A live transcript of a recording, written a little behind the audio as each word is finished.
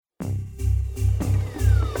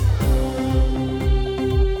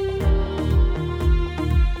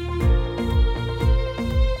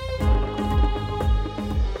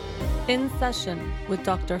Session with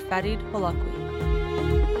Dr. Farid Holakwi.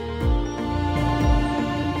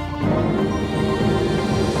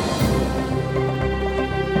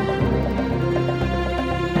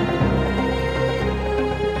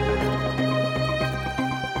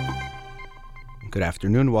 Good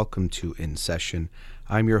afternoon. Welcome to In Session.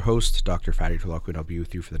 I'm your host, Dr. Farid Holakwi, and I'll be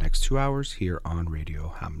with you for the next 2 hours here on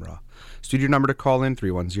Radio Hamra. Studio number to call in,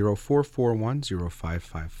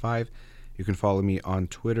 310-441-0555. You can follow me on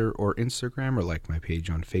Twitter or Instagram or like my page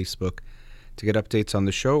on Facebook to get updates on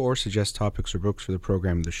the show or suggest topics or books for the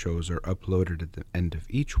program. The shows are uploaded at the end of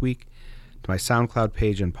each week to my SoundCloud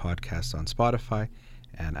page and podcasts on Spotify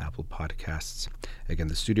and Apple Podcasts. Again,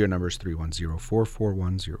 the studio number is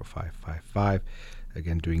 310-441-0555.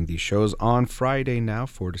 Again, doing these shows on Friday now,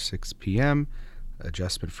 4 to 6 p.m.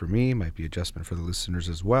 Adjustment for me, might be adjustment for the listeners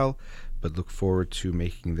as well, but look forward to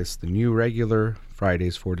making this the new regular,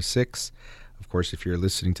 Fridays 4 to 6. Of course, if you're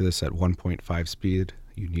listening to this at 1.5 speed,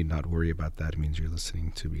 you need not worry about that. It means you're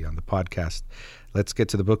listening to me on the podcast. Let's get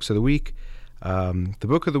to the books of the week. The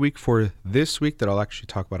book of the week for this week that I'll actually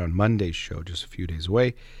talk about on Monday's show, just a few days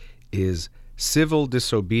away, is Civil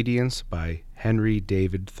Disobedience by Henry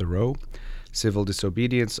David Thoreau. Civil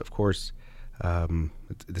Disobedience, of course,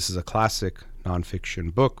 this is a classic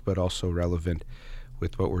nonfiction book, but also relevant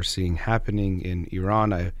with what we're seeing happening in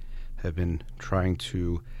Iran. I have been trying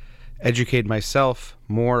to educate myself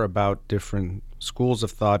more about different schools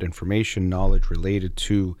of thought, information, knowledge related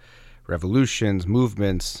to revolutions,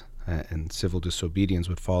 movements, and civil disobedience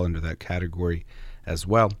would fall into that category as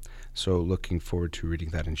well. So looking forward to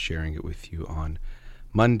reading that and sharing it with you on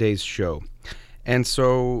Monday's show. And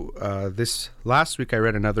so this last week I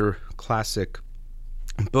read another classic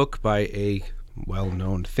book by a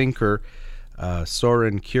well-known thinker,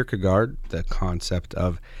 Soren Kierkegaard, The Concept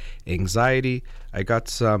of Anxiety. I got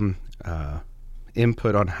some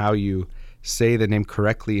input on how you say the name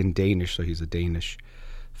correctly in Danish. So he's a Danish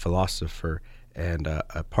philosopher. And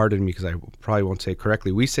pardon me because I probably won't say it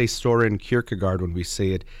correctly. We say Soren Kierkegaard when we say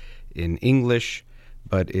it in English,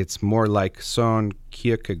 but it's more like Søren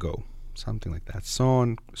Kierkegaard, something like that.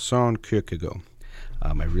 Søren Kierkegaard.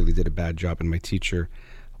 I really did a bad job, and my teacher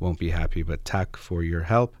won't be happy, but tak for your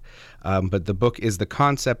help. But the book is The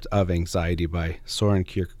Concept of Anxiety by Soren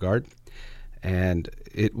Kierkegaard. And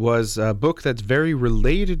it was a book that's very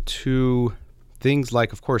related to things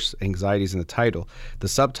like, of course, anxiety is in the title. The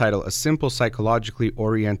subtitle, A Simple Psychologically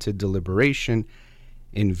Oriented Deliberation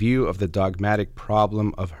in View of the Dogmatic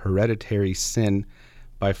Problem of Hereditary Sin,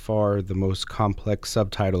 by far the most complex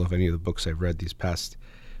subtitle of any of the books I've read these past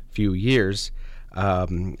few years,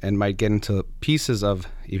 and might get into pieces of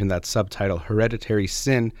even that subtitle. Hereditary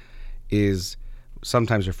sin is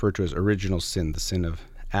sometimes referred to as original sin, the sin of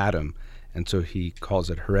Adam. And so he calls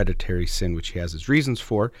it hereditary sin, which he has his reasons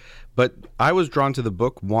for. But I was drawn to the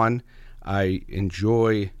book. One, I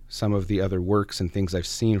enjoy some of the other works and things I've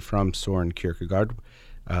seen from Soren Kierkegaard.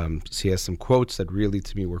 He has some quotes that really,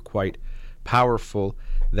 to me, were quite powerful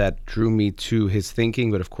that drew me to his thinking.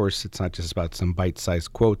 But of course, it's not just about some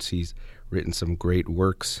bite-sized quotes. He's written some great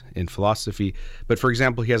works in philosophy. But for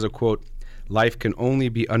example, he has a quote, "Life can only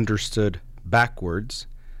be understood backwards,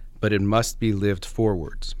 but it must be lived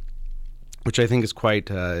forwards," which I think is quite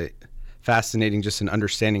fascinating just in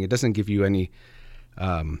understanding. It doesn't give you any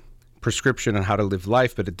prescription on how to live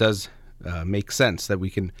life, but it does make sense that we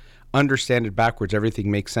can understand it backwards. Everything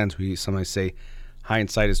makes sense. We sometimes say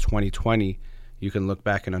hindsight is 20/20. You can look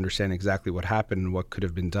back and understand exactly what happened and what could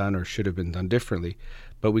have been done or should have been done differently.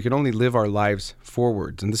 But we can only live our lives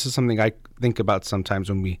forwards. And this is something I think about sometimes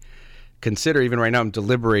when we consider, even right now I'm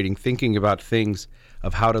deliberating, thinking about things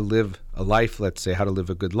of how to live a life, let's say, how to live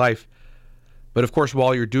a good life. But of course,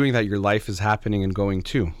 while you're doing that, your life is happening and going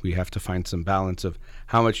too. We have to find some balance of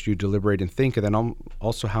how much do you deliberate and think, and then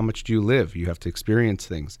also how much do you live? You have to experience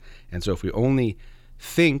things. And so if we only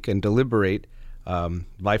think and deliberate,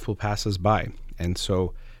 life will pass us by. And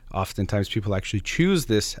so oftentimes people actually choose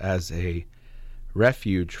this as a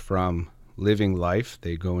refuge from living life.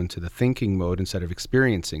 They go into the thinking mode instead of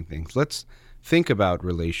experiencing things. Let's think about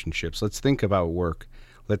relationships. Let's think about work.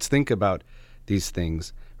 Let's think about these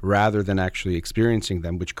things rather than actually experiencing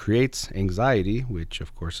them, which creates anxiety, which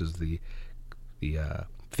of course is the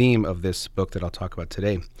theme of this book that I'll talk about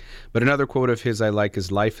today. But another quote of his I like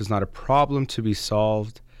is, "Life is not a problem to be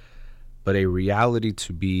solved, but a reality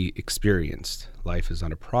to be experienced." Life is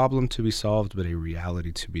not a problem to be solved, but a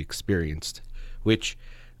reality to be experienced, which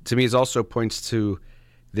to me is also points to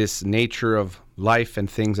this nature of life and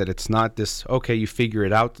things, that it's not this, okay, you figure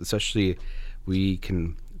it out. Especially we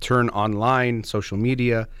can turn online, social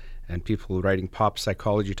media, and people writing pop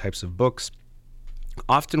psychology types of books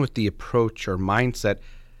often with the approach or mindset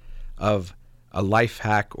of a life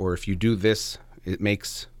hack, or if you do this, it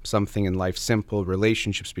makes something in life simple.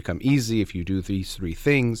 Relationships become easy if you do these 3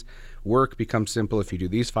 things. Work becomes simple if you do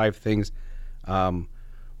these 5 things.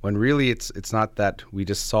 When really it's not that we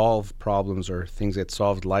just solve problems or things get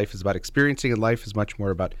solved. Life is about experiencing, and life is much more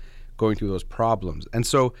about going through those problems. And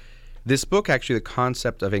so this book, actually, the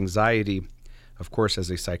concept of anxiety, of course, as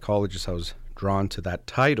a psychologist, I was drawn to that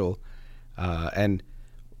title. And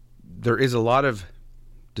there is a lot of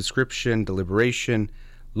description, deliberation,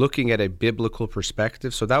 looking at a biblical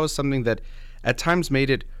perspective. So that was something that at times made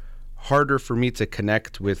it harder for me to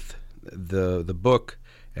connect with the book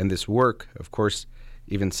and this work. Of course,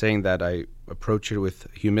 even saying that, I approach it with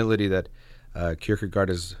humility, that Kierkegaard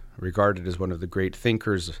is regarded as one of the great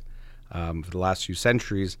thinkers of the last few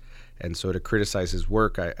centuries. And so to criticize his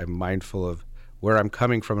work, I'm mindful of where I'm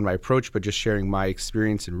coming from in my approach, but just sharing my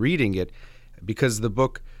experience in reading it, because the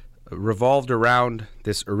book revolved around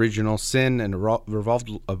this original sin and revolved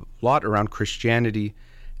a lot around Christianity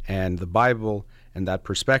and the Bible and that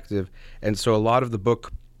perspective. And so a lot of the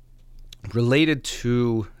book related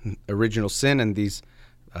to original sin and these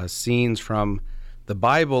scenes from the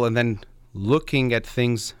Bible, and then looking at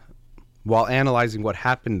things while analyzing what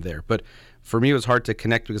happened there. But for me, it was hard to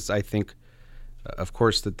connect because I think, of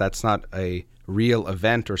course, that's not a real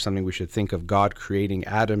event or something we should think of God creating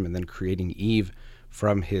Adam and then creating Eve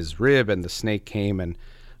from his rib, and the snake came and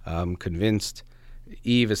convinced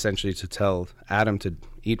Eve essentially to tell Adam to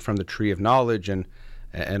eat from the tree of knowledge, and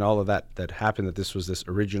all of that happened, that this was this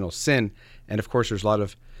original sin. And of course, there's a lot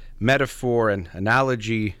of metaphor and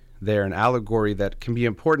analogy there, and allegory that can be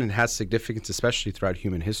important and has significance, especially throughout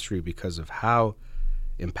human history, because of how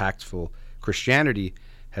impactful Christianity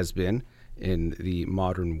has been in the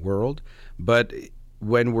modern world. But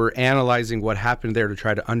when we're analyzing what happened there to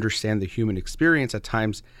try to understand the human experience, at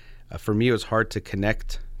times, for me, it was hard to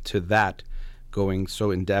connect to that, going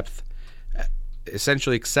so in depth,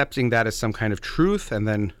 essentially accepting that as some kind of truth and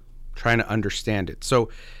then trying to understand it. So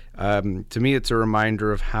to me, it's a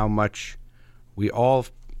reminder of how much we all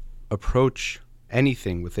approach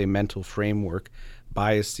anything with a mental framework,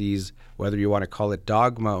 biases, whether you want to call it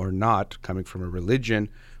dogma or not, coming from a religion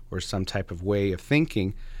or some type of way of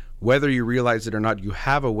thinking. Whether you realize it or not, you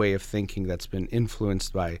have a way of thinking that's been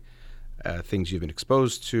influenced by things you've been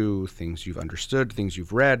exposed to, things you've understood, things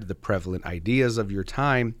you've read, the prevalent ideas of your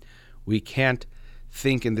time. We can't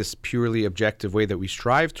think in this purely objective way that we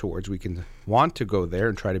strive towards. We can want to go there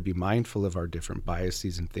and try to be mindful of our different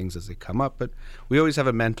biases and things as they come up, but we always have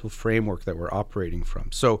a mental framework that we're operating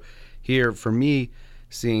from. So here, for me,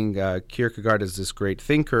 seeing Kierkegaard as this great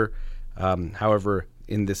thinker, however,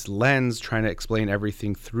 in this lens, trying to explain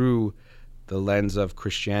everything through the lens of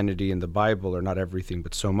Christianity and the Bible, or not everything,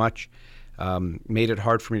 but so much, made it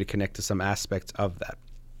hard for me to connect to some aspects of that.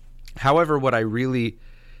 However, what I really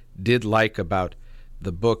did like about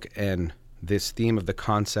the book and this theme of the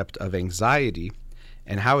concept of anxiety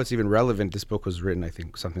and how it's even relevant, this book was written, I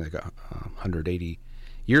think, something like 180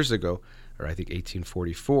 years ago, or I think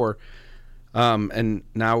 1844, and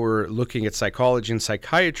now we're looking at psychology and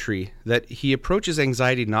psychiatry, that he approaches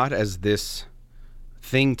anxiety not as this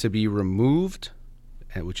thing to be removed,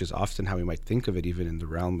 which is often how we might think of it, even in the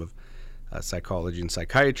realm of psychology and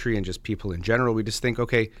psychiatry and just people in general. We just think,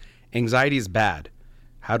 okay, anxiety is bad.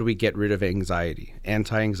 How do we get rid of anxiety?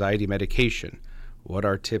 Anti-anxiety medication. What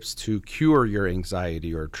are tips to cure your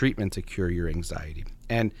anxiety, or treatment to cure your anxiety?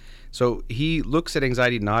 And so he looks at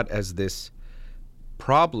anxiety not as this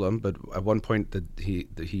problem, but at one point that he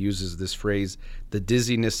uses this phrase, the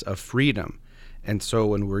dizziness of freedom. And so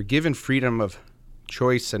when we're given freedom of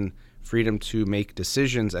choice and freedom to make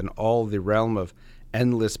decisions and all the realm of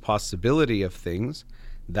endless possibility of things,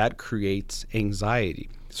 that creates anxiety.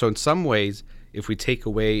 So in some ways, if we take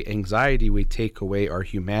away anxiety, we take away our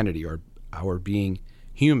humanity, or our being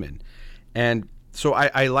human. And so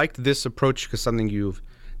I liked this approach, because something you've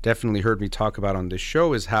definitely heard me talk about on this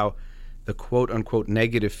show is how the quote-unquote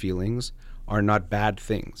negative feelings are not bad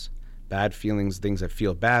things. Bad feelings, things that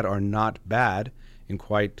feel bad, are not bad, and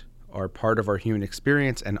quite are part of our human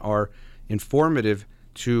experience and are informative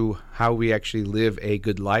to how we actually live a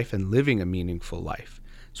good life and living a meaningful life.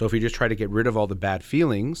 So if you just try to get rid of all the bad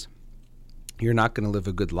feelings, you're not going to live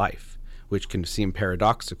a good life, which can seem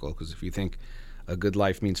paradoxical, because if you think a good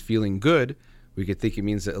life means feeling good, we could think it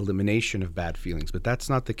means the elimination of bad feelings, but that's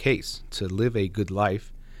not the case. To live a good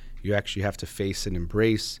life, you actually have to face and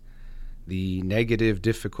embrace the negative,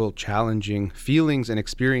 difficult, challenging feelings and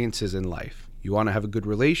experiences in life. You want to have a good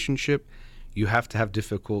relationship, you have to have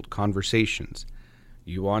difficult conversations.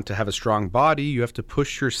 You want to have a strong body, you have to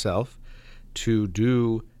push yourself to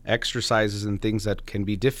do exercises and things that can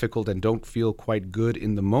be difficult and don't feel quite good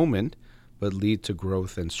in the moment, but lead to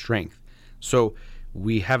growth and strength. So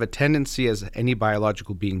we have a tendency, as any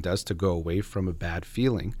biological being does, to go away from a bad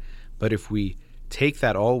feeling. But if we take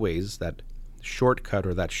that shortcut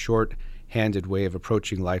or that short-handed way of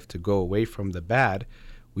approaching life to go away from the bad,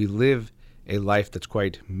 we live a life that's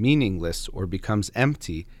quite meaningless or becomes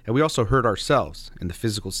empty. And we also hurt ourselves in the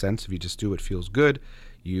physical sense. If you just do what feels good,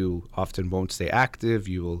 you often won't stay active.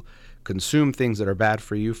 You will consume things that are bad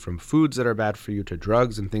for you, from foods that are bad for you to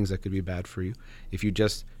drugs and things that could be bad for you, if you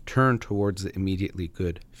just turn towards the immediately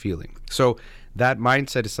good feeling. So that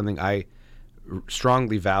mindset is something I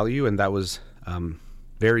strongly value, and that was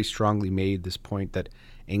very strongly made this point that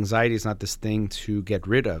anxiety is not this thing to get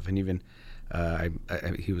rid of. And even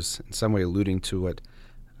he was in some way alluding to what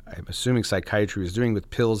I'm assuming psychiatry is doing with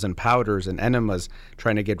pills and powders and enemas,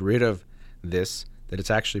 trying to get rid of this, that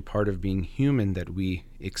it's actually part of being human that we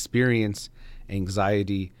experience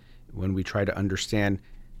anxiety when we try to understand.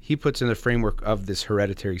 He puts in the framework of this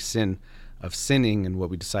hereditary sin of sinning and what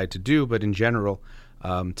we decide to do, but in general,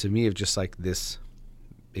 to me, of just like this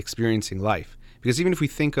experiencing life. Because even if we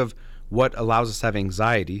think of what allows us to have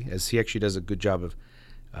anxiety, as he actually does a good job of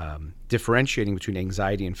differentiating between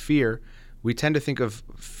anxiety and fear, we tend to think of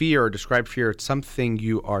fear or describe fear as something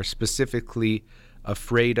you are specifically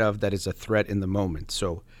afraid of that is a threat in the moment.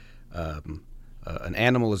 So an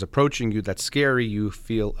animal is approaching you that's scary, you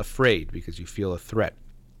feel afraid because you feel a threat.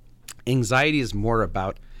 Anxiety is more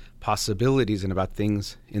about possibilities and about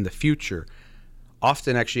things in the future.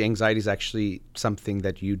 Often, actually, anxiety is actually something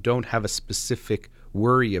that you don't have a specific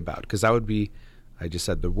worry about, because that would be, I just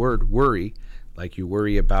said the word worry, like you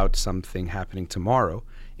worry about something happening tomorrow.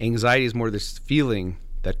 Anxiety is more this feeling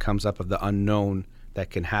that comes up of the unknown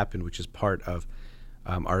that can happen, which is part of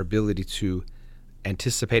our ability to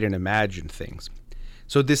anticipate and imagine things.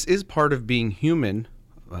 So this is part of being human.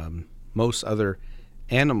 Most other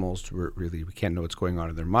animals, we can't know what's going on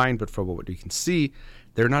in their mind, but from what we can see,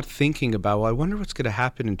 they're not thinking about, well, I wonder what's going to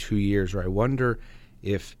happen in 2 years, or I wonder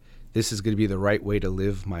if this is going to be the right way to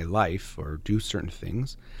live my life or do certain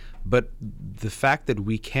things. But the fact that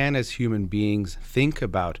we can, as human beings, think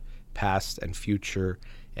about past and future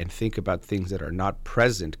and think about things that are not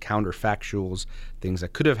present, counterfactuals, things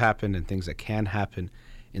that could have happened and things that can happen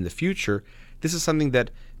in the future, this is something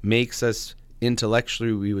that makes us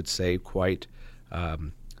intellectually, we would say, quite, I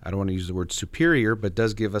don't want to use the word superior, but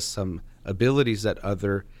does give us some abilities that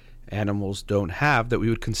other animals don't have that we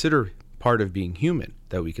would consider part of being human,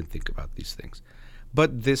 that we can think about these things.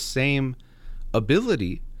 But this same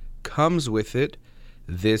ability comes with it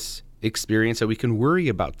this experience that we can worry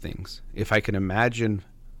about things. If I can imagine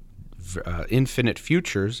infinite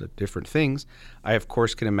futures of different things, I of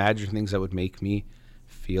course can imagine things that would make me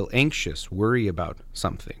feel anxious, worry about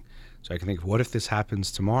something. So I can think, what if this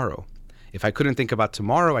happens tomorrow? If I couldn't think about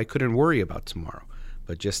tomorrow, I couldn't worry about tomorrow.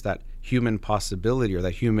 But just that human possibility or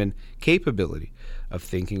that human capability of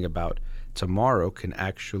thinking about tomorrow can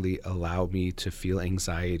actually allow me to feel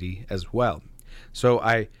anxiety as well. So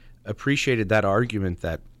I appreciated that argument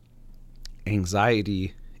that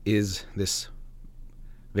anxiety is this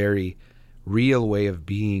very real way of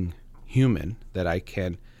being human, that I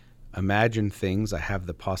can imagine things, I have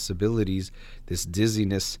the possibilities, this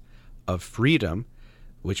dizziness of freedom,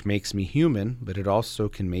 which makes me human, but it also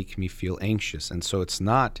can make me feel anxious. And so it's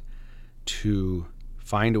not to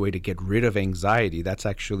find a way to get rid of anxiety. That's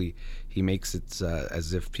actually, he makes it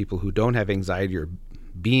as if people who don't have anxiety are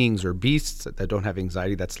beings or beasts that don't have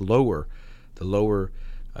anxiety. That's lower. The lower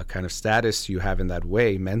kind of status you have in that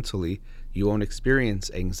way mentally, you won't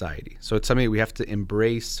experience anxiety. So it's something we have to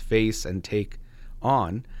embrace, face, and take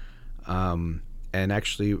on. And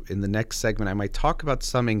actually, in the next segment, I might talk about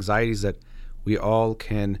some anxieties that we all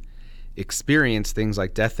can experience, things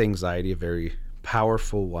like death anxiety, a very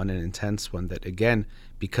powerful one, an intense one, that again,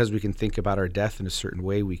 because we can think about our death in a certain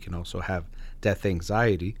way, we can also have death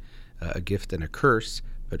anxiety, a gift and a curse,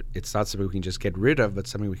 but it's not something we can just get rid of, but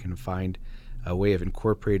something we can find a way of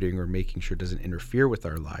incorporating or making sure it doesn't interfere with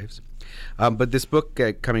our lives. But this book,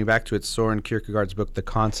 coming back to it, Soren Kierkegaard's book, The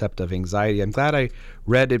Concept of Anxiety, I'm glad I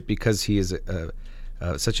read it because he is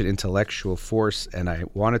such an intellectual force, and I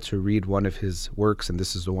wanted to read one of his works, and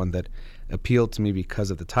this is the one that appealed to me because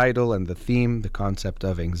of the title and the theme, The Concept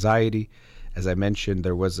of Anxiety. As I mentioned,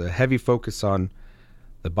 there was a heavy focus on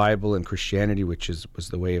the Bible and Christianity, which was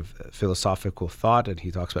the way of philosophical thought, and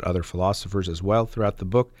he talks about other philosophers as well throughout the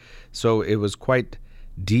book. So it was quite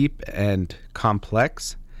deep and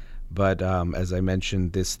complex, but as I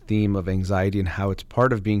mentioned, this theme of anxiety and how it's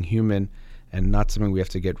part of being human and not something we have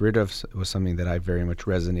to get rid of. It was something that I very much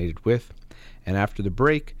resonated with. And after the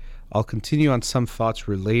break, I'll continue on some thoughts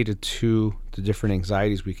related to the different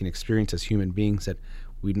anxieties we can experience as human beings that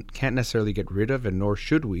we can't necessarily get rid of, and nor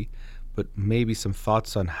should we, but maybe some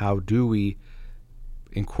thoughts on how do we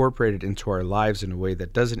incorporate it into our lives in a way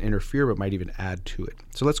that doesn't interfere but might even add to it.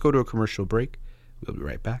 So let's go to a commercial break. We'll be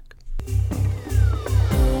right back.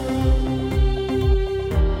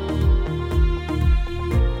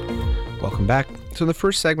 Welcome back. So in the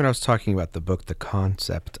first segment, I was talking about the book, The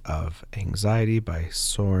Concept of Anxiety by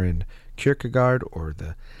Søren Kierkegaard, or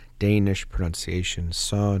the Danish pronunciation,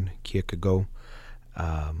 Søren Kierkegaard.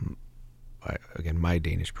 Again, my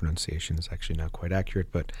Danish pronunciation is actually not quite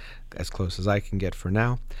accurate, but as close as I can get for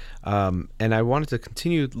now. And I wanted to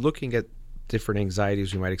continue looking at different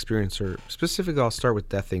anxieties we might experience, or specifically I'll start with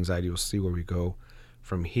death anxiety. We'll see where we go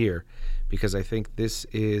from here, because I think this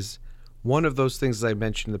is one of those things, as I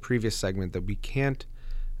mentioned in the previous segment, that we can't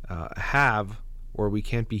have, or we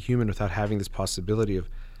can't be human without having this possibility of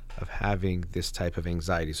having this type of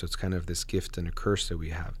anxiety. So it's kind of this gift and a curse that we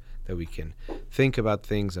have, that we can think about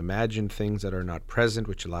things, imagine things that are not present,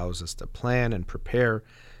 which allows us to plan and prepare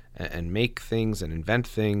and make things and invent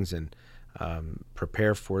things and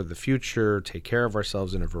prepare for the future, take care of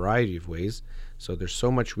ourselves in a variety of ways. So there's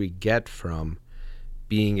so much we get from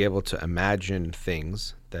being able to imagine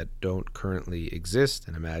things that don't currently exist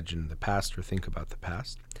and imagine the past or think about the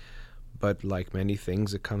past. But like many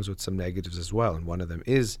things, it comes with some negatives as well. And one of them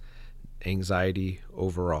is anxiety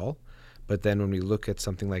overall. But then when we look at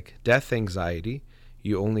something like death anxiety,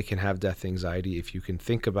 you only can have death anxiety if you can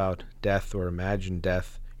think about death or imagine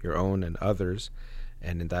death, your own and others,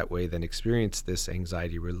 and in that way then experience this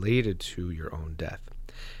anxiety related to your own death.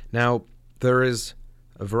 Now, there is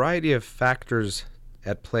a variety of factors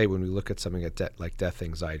at play when we look at something like death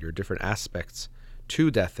anxiety, or different aspects to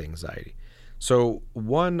death anxiety. So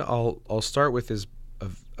one I'll start with is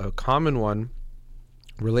a common one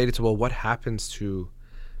related to, well, what happens to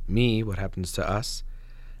me, what happens to us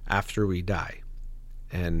after we die?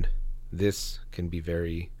 And this can be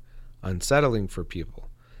very unsettling for people,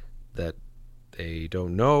 that they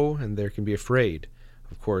don't know and they can be afraid.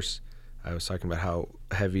 Of course, I was talking about how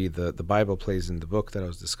heavy the Bible plays in the book that I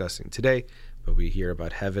was discussing today, but we hear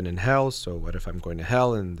about heaven and hell. So what if I'm going to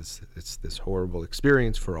hell and it's this horrible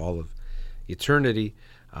experience for all of eternity?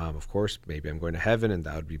 Of course, maybe I'm going to heaven and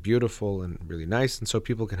that would be beautiful and really nice. And so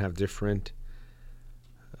people can have different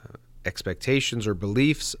expectations or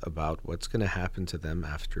beliefs about what's going to happen to them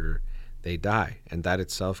after they die. And that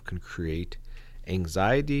itself can create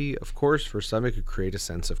anxiety. Of course, for some it could create a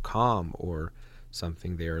sense of calm or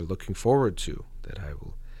something they are looking forward to, that I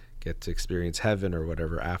will get to experience heaven or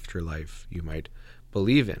whatever afterlife you might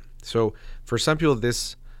believe in. So for some people,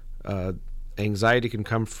 this anxiety can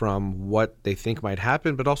come from what they think might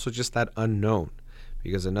happen, but also just that unknown,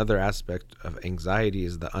 because another aspect of anxiety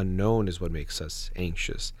is the unknown is what makes us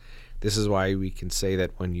anxious. This is why we can say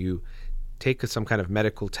that when you take some kind of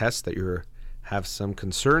medical test that you have some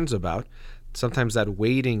concerns about, sometimes that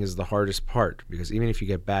waiting is the hardest part, because even if you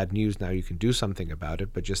get bad news, now you can do something about it,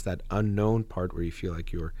 but just that unknown part where you feel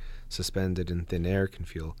like you're suspended in thin air can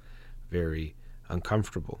feel very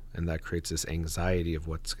uncomfortable, and that creates this anxiety of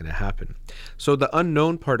what's going to happen. So the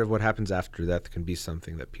unknown part of what happens after death can be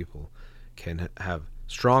something that people can have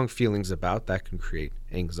strong feelings about. That can create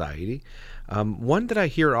anxiety. One that I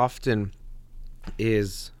hear often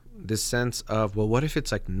is this sense of, well, what if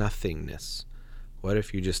it's like nothingness? What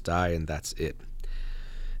if you just die and that's it?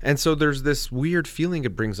 And so there's this weird feeling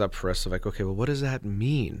it brings up for us of like, okay, well, what does that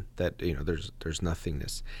mean, that, there's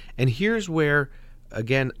nothingness? And here's where,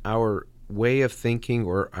 again, our way of thinking,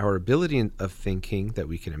 or our ability of thinking, that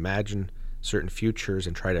we can imagine certain futures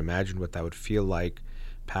and try to imagine what that would feel like,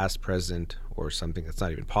 past, present, or something that's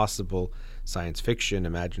not even possible, science fiction,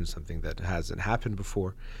 imagine something that hasn't happened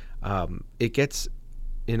before. It gets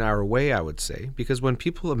in our way, I would say, because when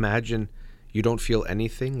people imagine you don't feel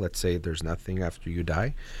anything, let's say there's nothing after you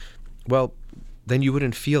die, well, then you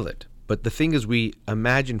wouldn't feel it. But the thing is, we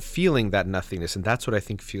imagine feeling that nothingness, and that's what I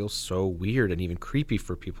think feels so weird and even creepy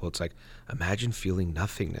for people. It's like, imagine feeling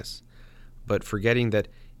nothingness, but forgetting that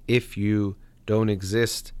if you don't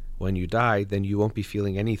exist when you die, then you won't be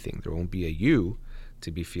feeling anything. There won't be a you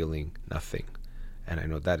to be feeling nothing. And I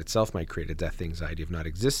know that itself might create a death anxiety of not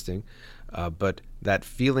existing, but that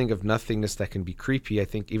feeling of nothingness that can be creepy. I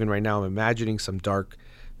think even right now I'm imagining some dark,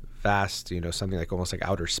 vast, something like almost like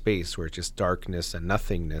outer space, where it's just darkness and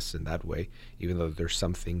nothingness in that way, even though there's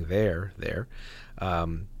something there.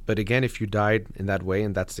 But again, if you died in that way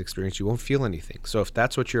and that's the experience, you won't feel anything. So if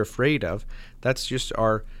that's what you're afraid of, that's just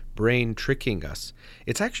our brain tricking us.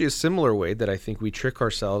 It's actually a similar way that I think we trick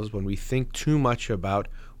ourselves when we think too much about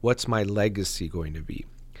what's my legacy going to be.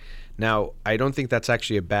 Now, I don't think that's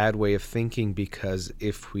actually a bad way of thinking, because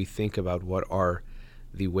if we think about what are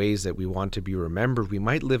the ways that we want to be remembered, we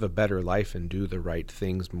might live a better life and do the right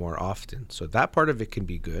things more often. So that part of it can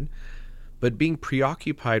be good. But being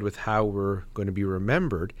preoccupied with how we're going to be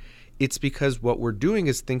remembered, it's because what we're doing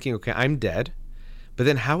is thinking, okay, I'm dead, but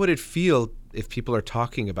then how would it feel if people are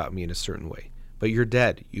talking about me in a certain way? But you're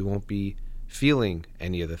dead. You won't be feeling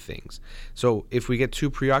any of the things. So if we get too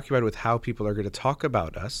preoccupied with how people are going to talk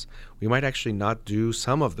about us, we might actually not do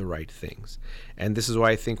some of the right things. And this is why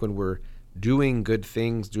I think when we're doing good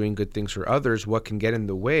things for others, what can get in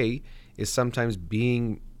the way is sometimes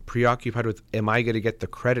being preoccupied with, am I going to get the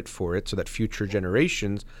credit for it so that future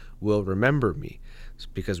generations will remember me?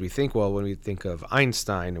 Because we think, well, when we think of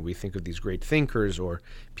Einstein and we think of these great thinkers or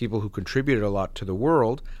people who contributed a lot to the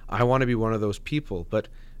world, I want to be one of those people. But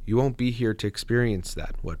you won't be here to experience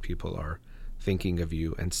that, what people are thinking of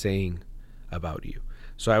you and saying about you.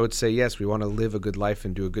 So I would say, yes, we want to live a good life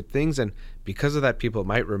and do good things. And because of that, people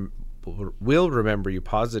will remember you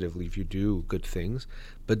positively if you do good things.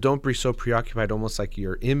 But don't be so preoccupied, almost like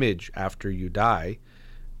your image after you die,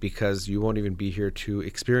 because you won't even be here to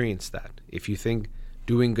experience that. If you think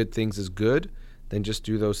doing good things is good, then just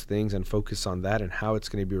do those things and focus on that and how it's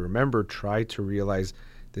going to be remembered. Try to realize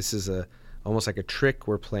this is almost like a trick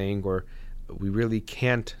we're playing, or we really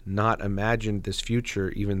can't not imagine this future,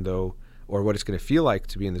 even though, or what it's going to feel like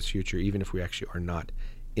to be in this future, even if we actually are not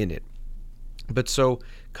in it. But so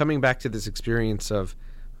coming back to this experience of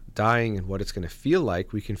dying and what it's going to feel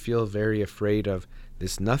like, we can feel very afraid of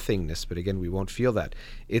this nothingness, but again, we won't feel that.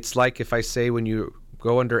 It's like if I say when you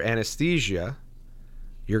go under anesthesia,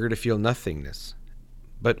 you're going to feel nothingness.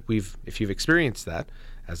 But if you've experienced that,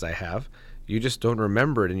 as I have, you just don't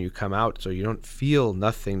remember it and you come out, so you don't feel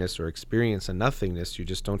nothingness or experience a nothingness, you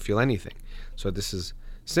just don't feel anything. So this is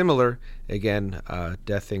similar, again,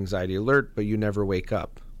 death anxiety alert, but you never wake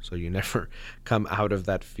up. So you never come out of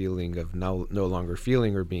that feeling of no longer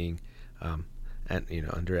feeling or being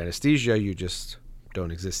under anesthesia. You just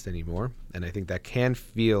don't exist anymore. And I think that can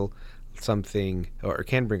feel something, or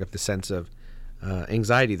can bring up the sense of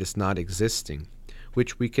anxiety, this not existing,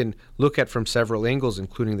 which we can look at from several angles,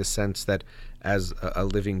 including the sense that as a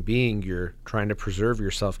living being, you're trying to preserve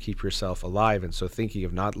yourself, keep yourself alive. And so thinking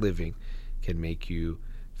of not living can make you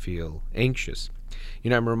feel anxious.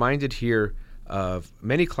 I'm reminded here of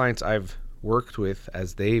many clients I've worked with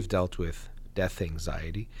as they've dealt with death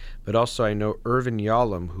anxiety, but also I know Irvin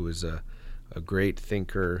Yalom, who is a great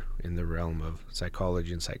thinker in the realm of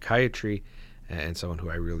psychology and psychiatry, and someone who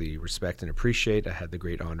I really respect and appreciate. I had the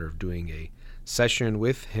great honor of doing a session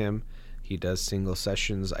with him. He does single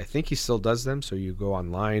sessions. I think he still does them, so you go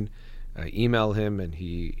online, email him, and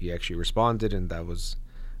he actually responded, and that was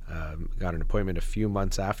got an appointment a few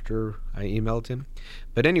months after I emailed him.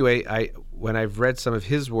 But anyway, when I've read some of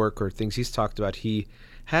his work or things he's talked about, he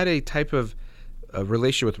had a type of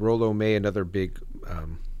relation with Rollo May, another big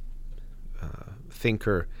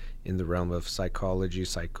thinker in the realm of psychology,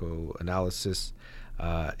 psychoanalysis.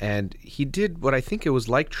 And he did what I think it was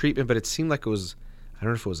like treatment, but it seemed like it was, I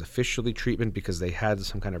don't know if it was officially treatment because they had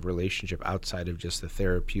some kind of relationship outside of just the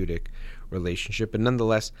therapeutic relationship. But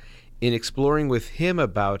nonetheless, in exploring with him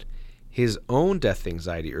about his own death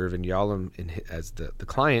anxiety, Irvin Yalom, as the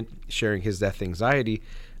client, sharing his death anxiety,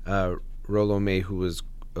 Rollo May, who was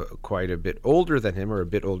quite a bit older than him, or a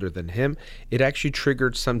bit older than him, it actually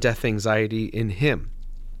triggered some death anxiety in him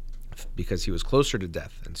because he was closer to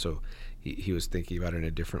death. And so he was thinking about it in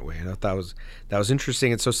a different way. And I thought that was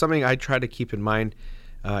interesting. And so something I try to keep in mind,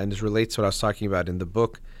 and this relates to what I was talking about in the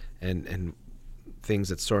book and things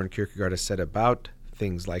that Soren Kierkegaard has said about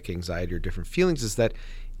things like anxiety or different feelings, is that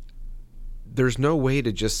there's no way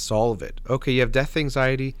to just solve it. Okay, you have death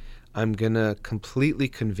anxiety, I'm going to completely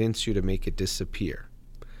convince you to make it disappear.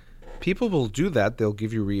 People will do that. They'll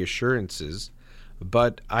give you reassurances,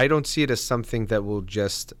 but I don't see it as something that will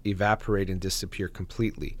just evaporate and disappear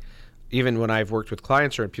completely. Even when I've worked with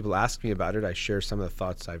clients or people ask me about it, I share some of the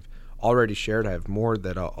thoughts I've already shared. I have more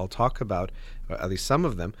that I'll talk about, at least some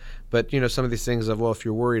of them. But, some of these things of, well, if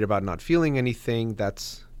you're worried about not feeling anything,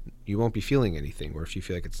 you won't be feeling anything. Or if you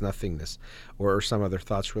feel like it's nothingness, or some other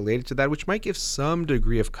thoughts related to that, which might give some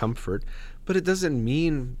degree of comfort, but it doesn't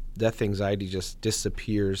mean death anxiety just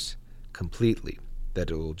disappears completely,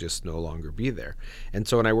 that it will just no longer be there. And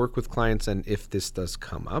so when I work with clients, and if this does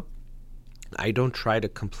come up, I don't try to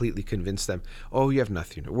completely convince them, oh, you have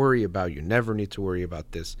nothing to worry about. You never need to worry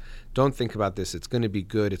about this. Don't think about this. It's going to be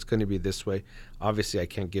good. It's going to be this way. Obviously, I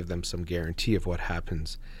can't give them some guarantee of what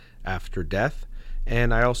happens after death.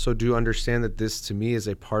 And I also do understand that this, to me, is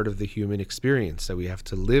a part of the human experience, that we have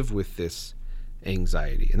to live with this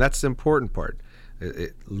anxiety. And that's the important part.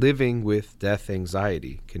 Living with death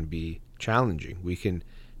anxiety can be challenging. We can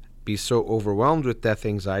be so overwhelmed with death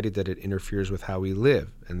anxiety that it interferes with how we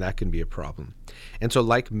live, and that can be a problem. And so,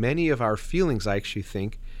 like many of our feelings, I actually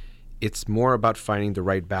think it's more about finding the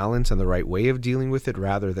right balance and the right way of dealing with it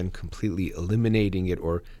rather than completely eliminating it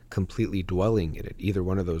or completely dwelling in it. Either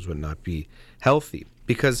one of those would not be healthy,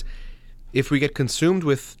 because if we get consumed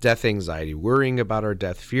with death anxiety, worrying about our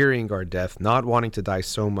death, fearing our death, not wanting to die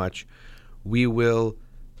so much, we will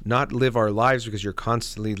not live our lives, because you're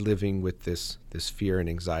constantly living with this fear and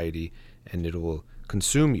anxiety, and it will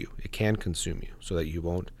consume you. It can consume you so that you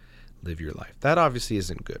won't live your life. That obviously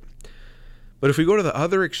isn't good. But if we go to the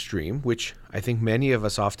other extreme, which I think many of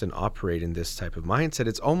us often operate in this type of mindset,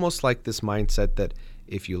 it's almost like this mindset that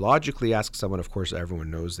if you logically ask someone, of course, everyone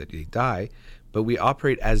knows that they die, but we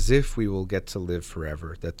operate as if we will get to live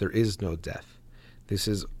forever, that there is no death. This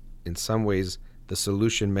is, in some ways, the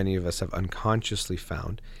solution many of us have unconsciously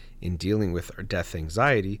found in dealing with our death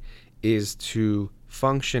anxiety, is to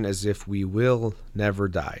function as if we will never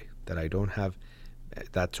die, that I don't have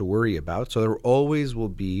that to worry about. So there always will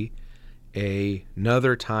be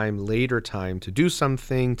another time, later time, to do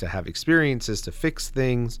something, to have experiences, to fix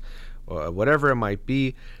things, or whatever it might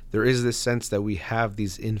be. There is this sense that we have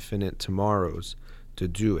these infinite tomorrows to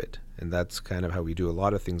do it. And that's kind of how we do a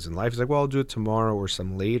lot of things in life. It's like, well, I'll do it tomorrow or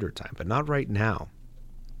some later time, but not right now.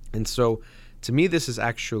 And so to me, this is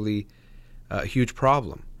actually a huge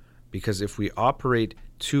problem, because if we operate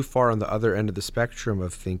too far on the other end of the spectrum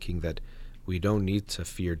of thinking that we don't need to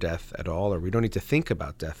fear death at all, or we don't need to think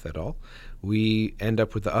about death at all, we end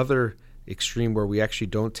up with the other extreme where we actually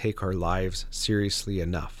don't take our lives seriously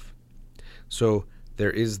enough. So there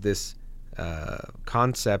is this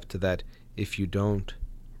concept that if you don't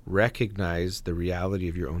recognize the reality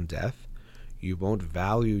of your own death, you won't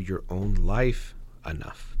value your own life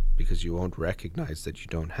enough, because you won't recognize that you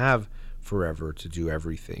don't have forever to do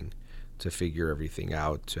everything, to figure everything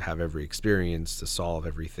out, to have every experience, to solve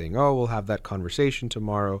everything. Oh, we'll have that conversation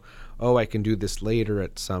tomorrow. Oh, I can do this later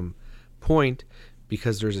at some point,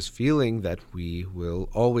 because there's this feeling that we will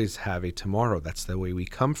always have a tomorrow. That's the way we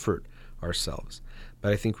comfort ourselves.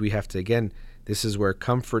 But I think we have to, again, this is where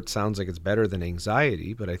comfort sounds like it's better than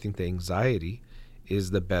anxiety, but I think the anxiety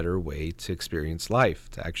is the better way to experience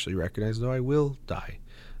life, to actually recognize, no, I will die.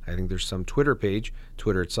 I think there's some Twitter page.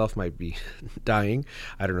 Twitter itself might be dying.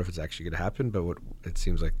 I don't know if it's actually going to happen, but it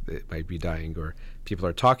seems like it might be dying, or people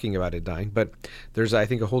are talking about it dying. But there's, I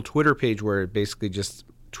think, a whole Twitter page where it basically just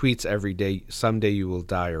tweets every day, someday you will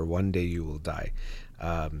die, or one day you will die.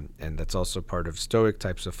 And that's also part of Stoic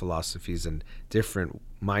types of philosophies and different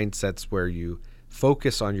mindsets where you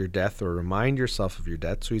focus on your death or remind yourself of your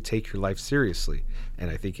death, so you take your life seriously. And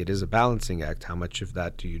I think it is a balancing act. How much of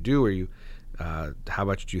that do you do? Or how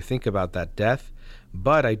much do you think about that death?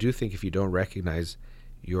 But I do think if you don't recognize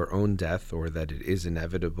your own death, or that it is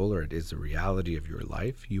inevitable, or it is a reality of your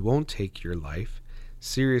life, you won't take your life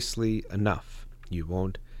seriously enough. You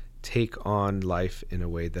won't take on life in a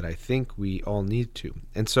way that I think we all need to.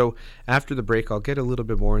 And so after the break, I'll get a little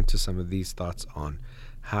bit more into some of these thoughts on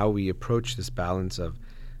how we approach this balance of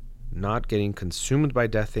not getting consumed by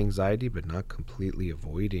death anxiety, but not completely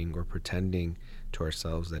avoiding or pretending to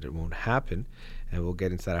ourselves that it won't happen. And we'll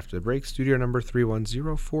get into that after the break. Studio number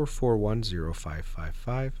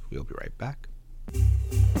 310-441-0555. We'll be right back.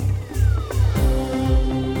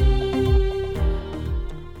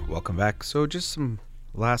 Welcome back. So just some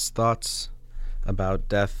last thoughts about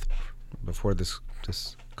death before this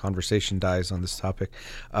conversation dies on this topic.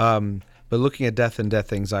 But looking at death and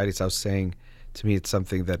death anxiety, as I was saying, to me, it's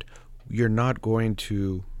something that you're not going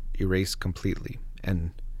to erase completely.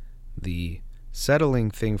 And the settling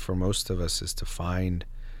thing for most of us is to find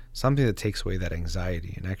something that takes away that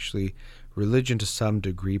anxiety. And actually, religion to some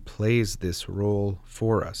degree plays this role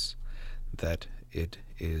for us, that it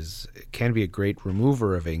can be a great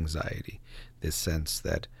remover of anxiety, this sense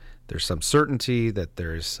that there's some certainty, that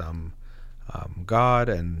there is some God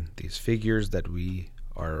and these figures that we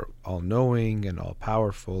are all-knowing and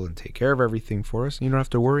all-powerful and take care of everything for us. And you don't have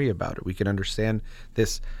to worry about it. We can understand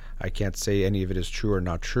this. I can't say any of it is true or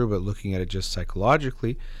not true, but looking at it just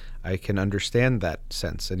psychologically, I can understand that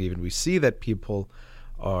sense. And even we see that people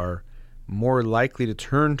are more likely to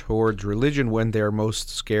turn towards religion when they're most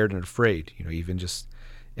scared and afraid. Even just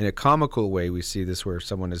in a comical way, we see this where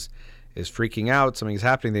someone is is freaking out, something's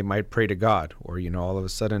happening, they might pray to God. Or, all of a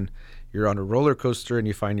sudden you're on a roller coaster and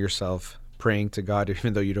you find yourself praying to God,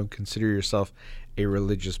 even though you don't consider yourself a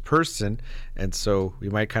religious person. And so we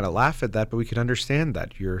might kind of laugh at that, but we can understand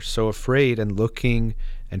that. You're so afraid and looking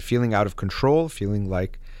and feeling out of control, feeling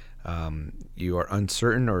like you are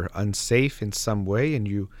uncertain or unsafe in some way, and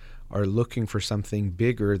you are looking for something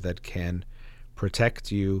bigger that can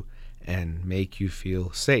protect you and make you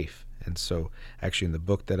feel safe. And so actually in the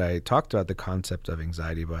book that I talked about, The Concept of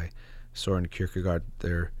Anxiety by Soren Kierkegaard,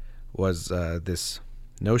 there was this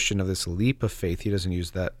notion of this leap of faith. He doesn't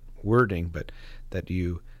use that wording, but that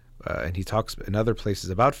and he talks in other places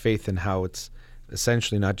about faith and how it's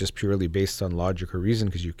essentially not just purely based on logic or reason,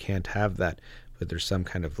 because you can't have that, but there's some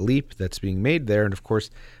kind of leap that's being made there. And of course,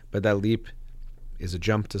 but that leap is a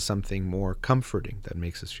jump to something more comforting that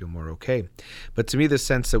makes us feel more okay. But to me, the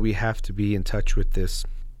sense that we have to be in touch with this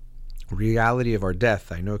reality of our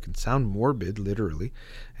death, I know it can sound morbid, literally,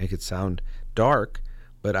 and it could sound dark,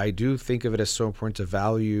 but I do think of it as so important to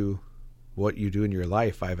value what you do in your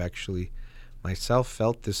life. I've actually myself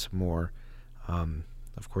felt this more.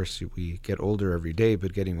 Of course, we get older every day,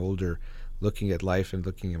 but getting older, looking at life and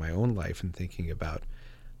looking at my own life and thinking about,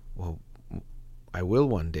 well, I will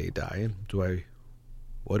one day die.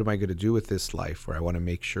 What am I going to do with this life, where I want to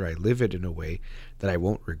make sure I live it in a way that I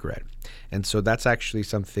won't regret? And so that's actually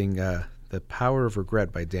something, The Power of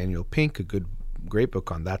Regret by Daniel Pink, great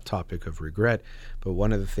book on that topic of regret. But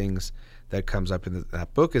one of the things that comes up in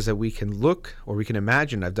that book is that we can look, or we can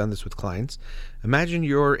imagine, I've done this with clients, imagine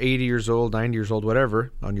you're 80 years old, 90 years old,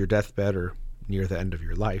 whatever, on your deathbed or near the end of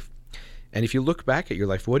your life. And if you look back at your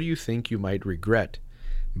life, what do you think you might regret,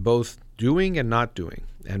 both doing and not doing?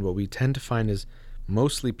 And what we tend to find is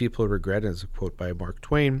mostly people regret, as a quote by Mark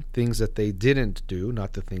Twain, things that they didn't do,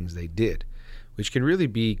 not the things they did, which can really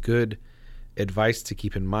be good advice to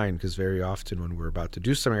keep in mind, because very often when we're about to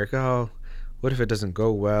do something, like, oh, what if it doesn't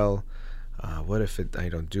go well? What if I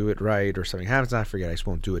don't do it right, or something happens? I forget, I just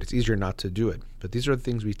won't do it. It's easier not to do it. But these are the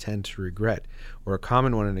things we tend to regret. Or a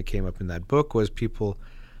common one, and it came up in that book, was people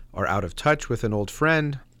are out of touch with an old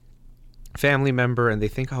friend, family member, and they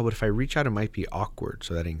think, oh, but if I reach out, it might be awkward.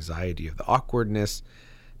 So that anxiety of the awkwardness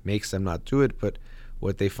makes them not do it. But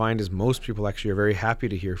what they find is most people actually are very happy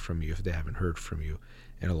to hear from you if they haven't heard from you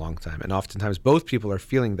in a long time. And oftentimes both people are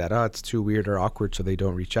feeling that, oh, it's too weird or awkward, so they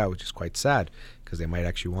don't reach out, which is quite sad, because they might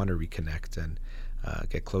actually want to reconnect and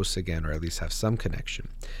get close again, or at least have some connection.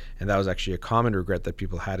 And that was actually a common regret that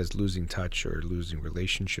people had, is losing touch or losing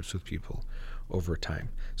relationships with people over time.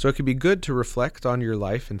 So it can be good to reflect on your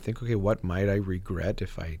life and think, okay, what might I regret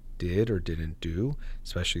if I did or didn't do,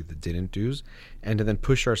 especially the didn't do's, and to then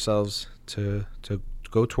push ourselves to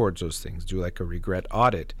go towards those things, do like a regret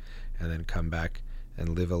audit, and then come back and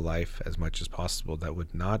live a life as much as possible that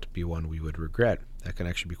would not be one we would regret. That can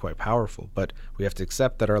actually be quite powerful, but we have to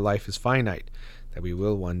accept that our life is finite, that we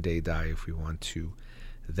will one day die if we want to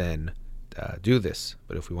then do this.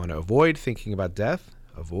 But if we want to avoid thinking about death,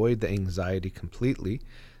 avoid the anxiety completely,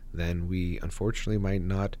 then we unfortunately might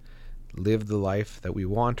not live the life that we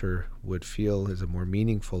want or would feel is a more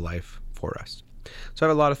meaningful life for us. So I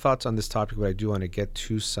have a lot of thoughts on this topic, but I do want to get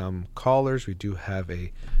to some callers. We do have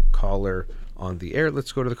a caller on the air.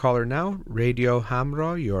 Let's go to the caller now. Radio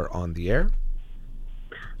Hamra, you're on the air.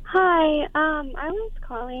 Hi, I was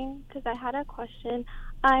calling because I had a question.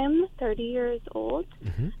 I am 30 years old,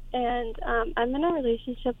 and I'm in a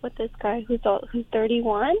relationship with this guy who's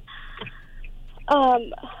 31.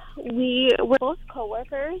 We're both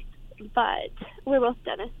coworkers, but we're both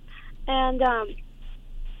dentists, and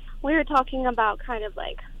we were talking about kind of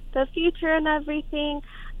like the future and everything,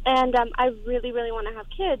 and I really, really want to have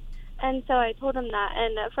kids. And so I told him that,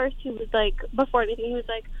 and at first he was like, before anything, he was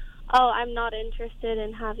like, oh, I'm not interested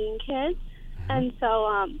in having kids. And so,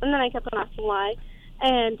 and then I kept on asking why,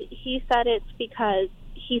 and he said it's because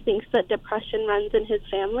he thinks that depression runs in his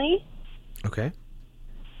family. Okay.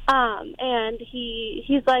 And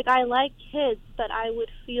he's like, I like kids, but I would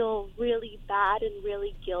feel really bad and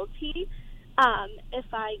really guilty if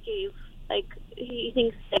I gave, like, he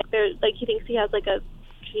thinks he has like a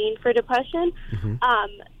gene for depression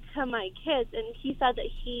to my kids. And he said that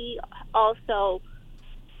he also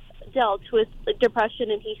dealt with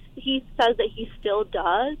depression, and he says that he still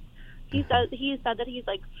does. He said that he's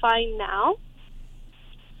like fine now,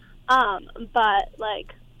 but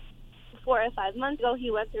like 4 or 5 months ago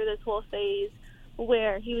he went through this whole phase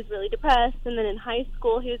where he was really depressed, and then in high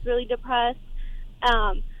school he was really depressed,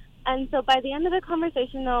 and so by the end of the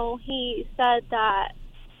conversation though, he said that,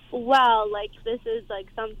 well, like, this is like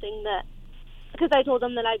something that, because I told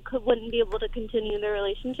him that I wouldn't be able to continue the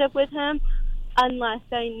relationship with him, unless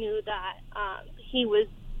I knew that he was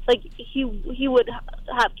like he would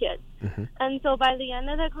have kids. Mm-hmm. And so by the end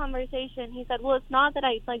of the conversation, he said, "Well, it's not that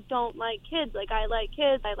I like don't like kids. Like I like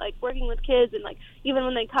kids. I like working with kids, and like even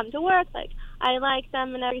when they come to work, like I like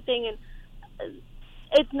them and everything. And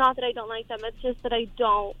it's not that I don't like them. It's just that I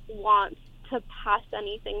don't want to pass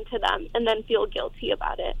anything to them and then feel guilty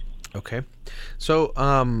about it." Okay. So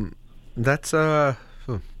that's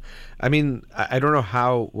I mean, I don't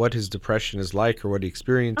know what his depression is like or what he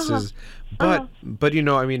experiences, but you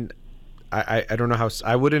know, I mean, I don't know how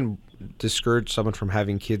I wouldn't discourage someone from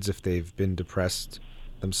having kids if they've been depressed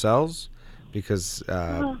themselves, because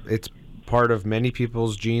it's part of many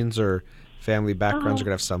people's genes or family backgrounds are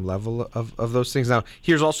going to have some level of those things. Now,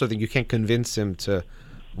 here's also the thing: you can't convince him to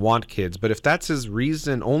want kids, but if that's his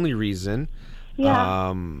only reason,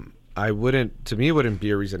 to me, it wouldn't be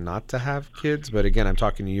a reason not to have kids. But again, I'm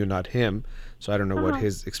talking to you, not him. So I don't know what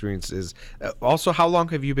his experience is. Also, how long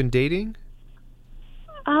have you been dating?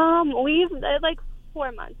 We've like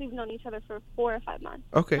 4 months. We've known each other for 4 or 5 months.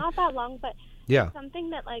 Okay. Not that long, but it's something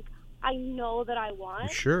that like I know that I want.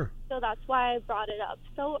 Sure. So that's why I brought it up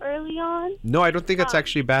so early on. No, I don't think that's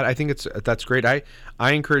actually bad. I think that's great. I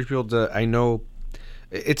encourage people to, I know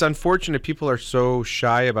it's unfortunate people are so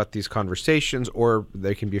shy about these conversations, or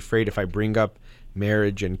they can be afraid if I bring up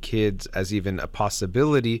marriage and kids as even a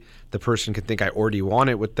possibility, the person can think I already want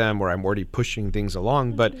it with them or I'm already pushing things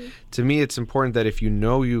along. But to me, it's important that if you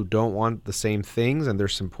know you don't want the same things and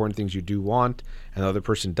there's some important things you do want and the other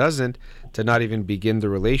person doesn't, to not even begin the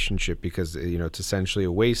relationship, because you know it's essentially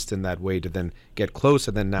a waste in that way to then get close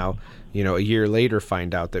and then now, you know, a year later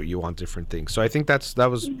find out that you want different things. So I think that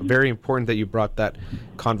was very important that you brought that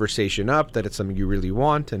conversation up, that it's something you really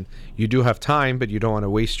want and you do have time, but you don't want to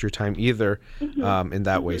waste your time either in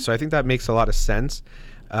that way. So I think that makes a lot of sense.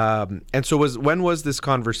 And so when was this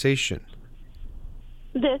conversation?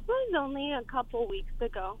 This was only a couple weeks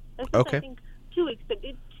ago. This was, okay. I think 2 weeks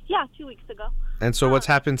ago. Yeah, 2 weeks ago. And so what's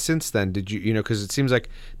happened since then? Did you know, because it seems like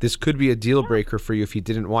this could be a deal breaker for you if he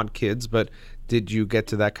didn't want kids, but did you get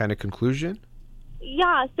to that kind of conclusion?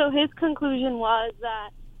 Yeah, so his conclusion was that,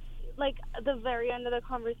 like, the very end of the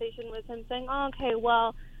conversation was him saying, "Oh, okay,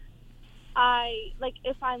 well,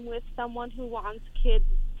 if I'm with someone who wants kids,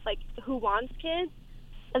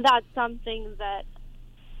 that's something that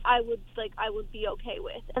I would be okay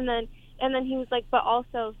with." And then he was like, but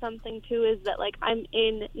also something too is that like I'm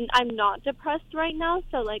not depressed right now,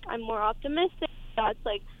 so like I'm more optimistic. That's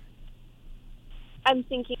like I'm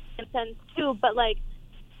thinking in a sense too, but like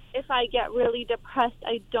if I get really depressed,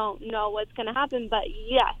 I don't know what's going to happen. But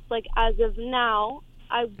yes, like as of now,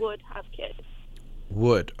 I would have kids.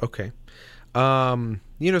 Would, okay.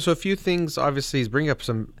 You know, so a few things, obviously he's bringing up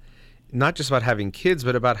some, not just about having kids,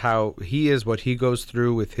 but about how he is, what he goes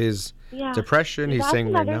through with his depression. He's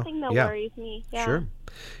saying right now. That's another thing that worries me. Yeah. Sure.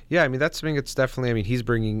 Yeah, I mean, that's something that's definitely, I mean, he's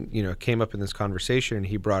bringing, you know, came up in this conversation and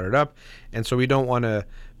he brought it up. And so we don't want to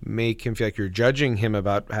make him feel like you're judging him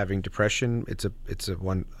about having depression. It's a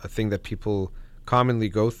thing that people commonly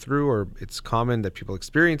go through, or it's common that people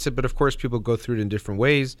experience it. But of course, people go through it in different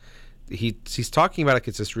ways. He's talking about like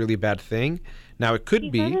it's this really bad thing. Now it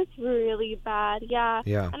could be. He said it's really bad, yeah.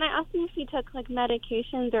 And I asked him if he took like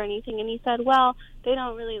medications or anything, and he said, well, they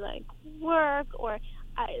don't really like work, or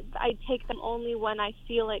I take them only when I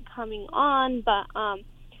feel like coming on, but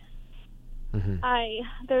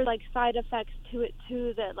there's like side effects to it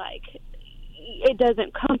too that like it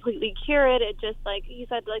doesn't completely cure it. It just like he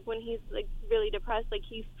said, like when he's like really depressed, like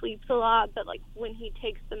he sleeps a lot, but like when he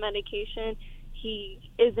takes the medication,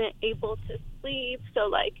 he isn't able to sleep, so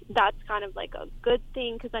like that's kind of like a good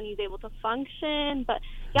thing because then he's able to function. But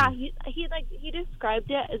yeah, he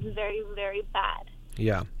described it as very, very bad.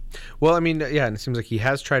 Yeah. Well, I mean, yeah, and it seems like he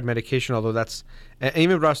has tried medication, although that's, and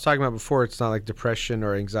even what I was talking about before, it's not like depression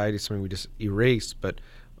or anxiety, something we just erase, but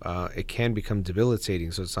it can become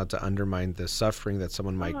debilitating. So it's not to undermine the suffering that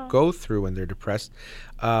someone might go through when they're depressed.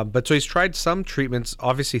 But so he's tried some treatments.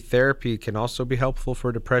 Obviously, therapy can also be helpful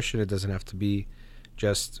for depression. It doesn't have to be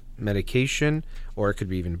just medication, or it could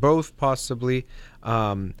be even both, possibly.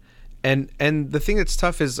 And the thing that's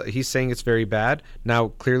tough is he's saying it's very bad. Now,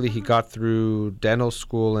 clearly he got through dental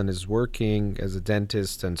school and is working as a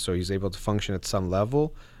dentist, and so he's able to function at some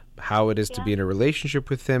level. How it is to be in a relationship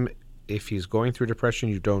with him, if he's going through depression,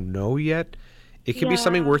 you don't know yet. It can be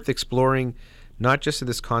something worth exploring, not just in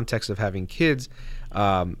this context of having kids.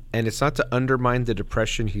 And it's not to undermine the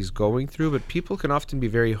depression he's going through, but people can often be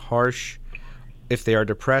very harsh if they are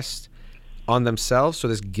depressed on themselves. So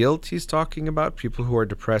this guilt he's talking about, people who are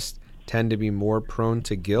depressed tend to be more prone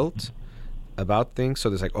to guilt about things. So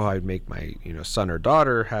there's like, oh, I'd make my son or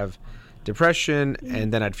daughter have depression,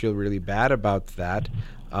 and then I'd feel really bad about that.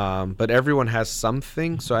 But everyone has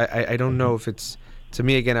something, so I don't know if it's, to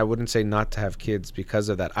me, again, I wouldn't say not to have kids because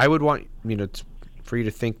of that. I would want, for you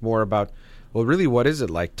to think more about, well, really, what is it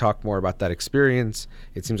like? Talk more about that experience.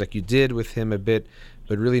 It seems like you did with him a bit,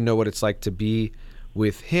 but really know what it's like to be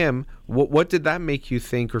with him. What did that make you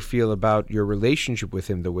think or feel about your relationship with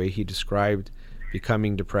him, the way he described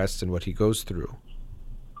becoming depressed and what he goes through?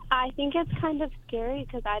 I think it's kind of scary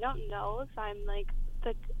because I don't know if I'm like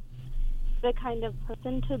the kind of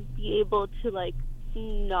person to be able to like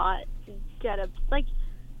not get like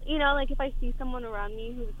if I see someone around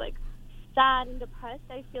me who's like sad and depressed,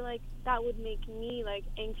 I feel like that would make me like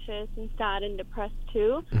anxious and sad and depressed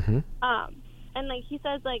too. Mm-hmm. And like he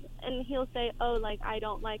says, like, and he'll say, oh, like I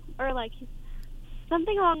don't like, or like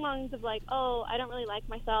something along the lines of like, oh, I don't really like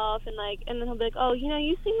myself, and then he'll be like, oh,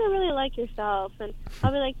 you seem to really like yourself, and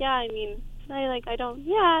I'll be like, yeah, I mean, I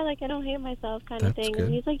don't hate myself, kind of thing. Good.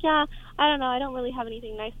 And he's like, yeah, I don't know, I don't really have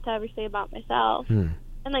anything nice to ever say about myself. And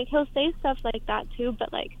like he'll say stuff like that too,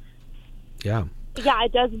 but like, yeah,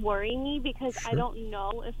 it does worry me because I don't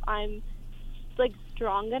know if I'm like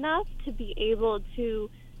strong enough to be able to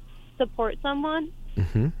support someone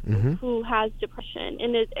who has depression,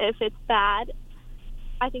 and if it's bad,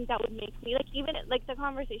 I think that would make me like the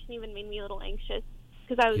conversation even made me a little anxious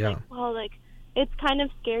because I was like, well, like it's kind of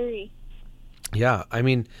scary. Yeah, I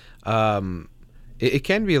mean, it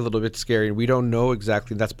can be a little bit scary. We don't know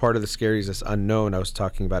exactly. That's part of the scary is this unknown. I was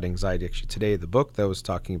talking about anxiety actually today, the book that I was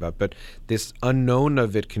talking about, but this unknown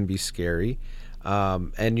of it can be scary.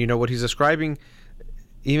 And what he's describing,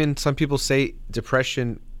 even some people say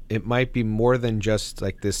depression, it might be more than just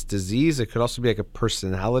like this disease. It could also be like a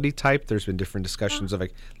personality type. There's been different discussions of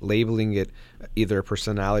like labeling it either a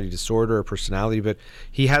personality disorder or personality, but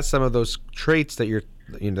he has some of those traits that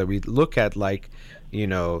that we look at, like,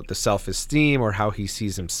 the self-esteem or how he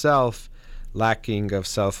sees himself, lacking of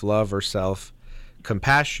self-love or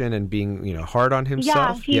self-compassion, and being, hard on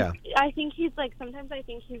himself. I think he's like, sometimes I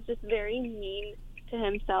think he's just very mean to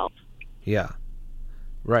himself. Yeah.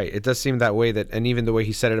 Right. It does seem that way, and even the way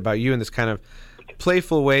he said it about you in this kind of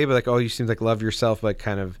playful way, but like, oh, you seem like love yourself, like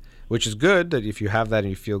kind of, which is good that if you have that and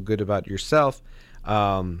you feel good about yourself,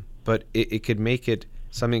 but it could make it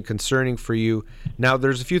something concerning for you. Now,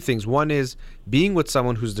 there's a few things. One is being with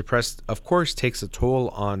someone who's depressed, of course, takes a toll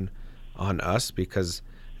on us because,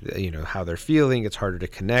 how they're feeling. It's harder to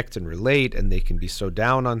connect and relate, and they can be so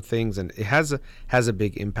down on things, and it has a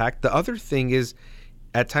big impact. The other thing is,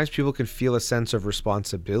 at times people can feel a sense of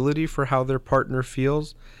responsibility for how their partner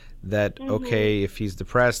feels, that, okay, if he's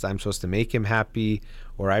depressed, I'm supposed to make him happy,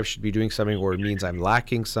 or I should be doing something, or it means I'm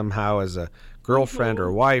lacking somehow as a girlfriend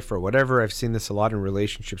or wife or whatever. I've seen this a lot in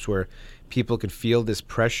relationships where people can feel this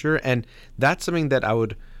pressure, and that's something that I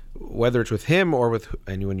would, whether it's with him or with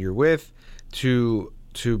anyone you're with, to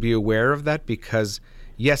be aware of that, because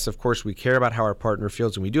yes, of course, we care about how our partner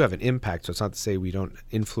feels, and we do have an impact. So it's not to say we don't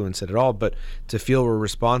influence it at all, but to feel we're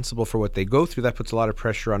responsible for what they go through, that puts a lot of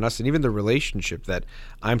pressure on us, and even the relationship, that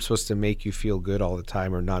I'm supposed to make you feel good all the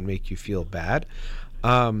time or not make you feel bad.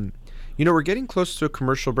 We're getting close to a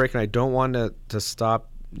commercial break, and I don't want to stop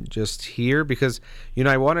just here because,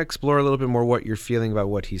 I want to explore a little bit more what you're feeling about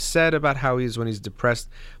what he said about how he's when he's depressed,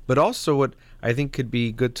 but also what I think could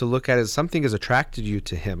be good to look at is something has attracted you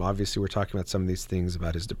to him. Obviously, we're talking about some of these things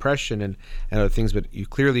about his depression and other things, but you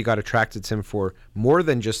clearly got attracted to him for more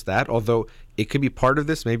than just that, although it could be part of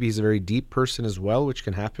this. Maybe he's a very deep person as well, which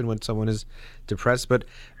can happen when someone is depressed. But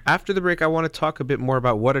after the break, I want to talk a bit more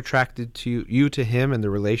about what attracted you to him and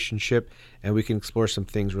the relationship, and we can explore some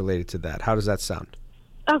things related to that. How does that sound?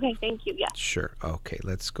 Okay, thank you. Yeah. Sure. Okay,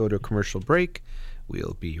 let's go to a commercial break.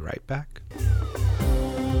 We'll be right back.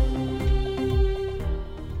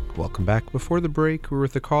 Welcome back. Before the break, we're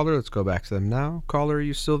with the caller. Let's go back to them now. Caller, are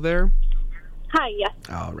you still there? Hi, yes.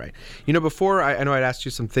 All right. Before, I know I'd asked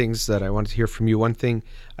you some things that I wanted to hear from you. One thing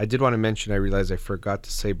I did want to mention, I realized I forgot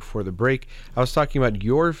to say before the break, I was talking about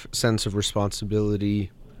your sense of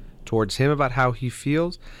responsibility towards him about how he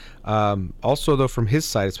feels. Also, though, from his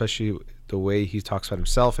side, especially the way he talks about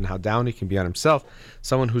himself and how down he can be on himself,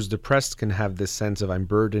 someone who's depressed can have this sense of, I'm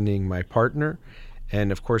burdening my partner.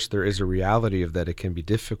 And of course, there is a reality of that. It can be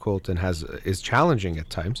difficult and is challenging at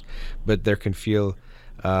times, but there can feel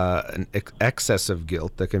an excess of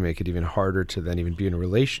guilt that can make it even harder to then even be in a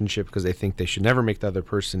relationship because they think they should never make the other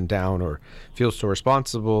person down or feel so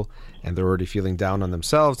responsible, and they're already feeling down on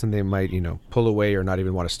themselves, and they might, pull away or not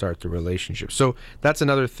even want to start the relationship. So that's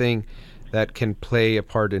another thing that can play a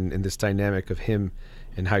part in this dynamic of him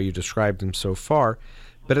and how you described him so far.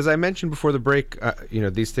 But as I mentioned before the break,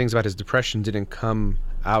 these things about his depression didn't come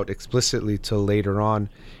out explicitly till later on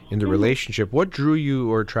in the relationship. What drew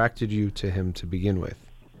you or attracted you to him to begin with?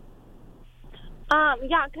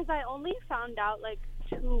 Yeah, because I only found out like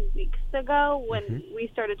 2 weeks ago when we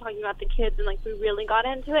started talking about the kids and like we really got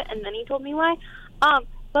into it, and then he told me why.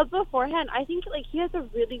 But beforehand, I think like he has a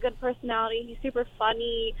really good personality. He's super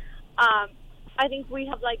funny. I think we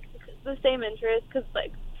have like the same interests because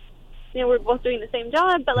like we're both doing the same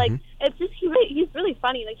job. But like it's just he's really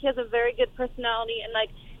funny. Like he has a very good personality, and like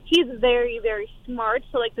he's very, very smart.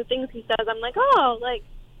 So like the things he says, I'm like, oh, like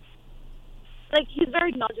he's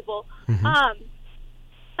very knowledgeable.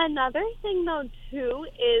 Another thing though too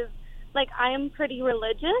is like I am pretty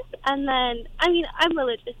religious, and then I'm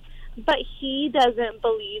religious, but he doesn't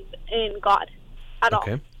believe in God at all.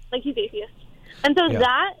 Like he's atheist, and so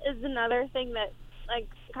that is another thing that like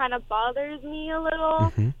kind of bothers me a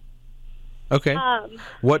little. Okay.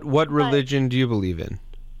 What religion do you believe in?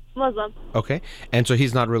 Muslim. Okay, and so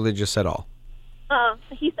he's not religious at all.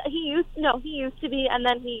 He used to be, and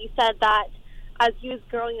then he said that as he was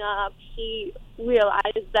growing up, he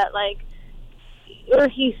realized that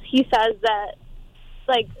he says that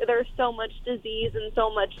like there's so much disease and so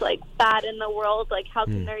much like bad in the world. Like how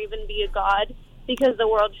can there even be a God? Because the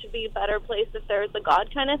world should be a better place if there's a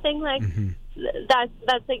God, kind of thing. Like that's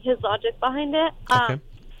like his logic behind it.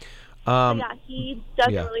 He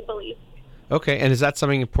doesn't really believe. Okay, and is that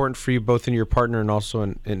something important for you both in your partner and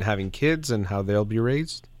also in having kids and how they'll be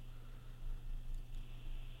raised?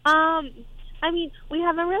 We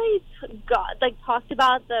haven't really talked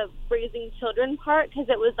about the raising children part because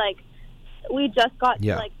it was like we just got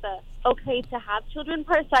to like the okay to have children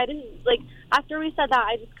part. So I didn't after we said that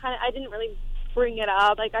I didn't really bring it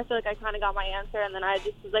up. Like I feel like I kind of got my answer, and then I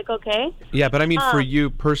just was like, okay. Yeah, but for you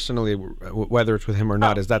personally, whether it's with him or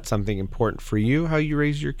not, is that something important for you? How you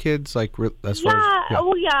raise your kids, like as far as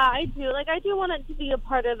I do. Like I do want it to be a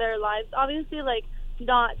part of their lives. Obviously,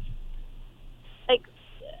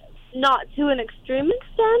 not to an extreme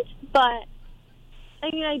extent, but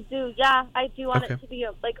I do. Yeah, I do want it to be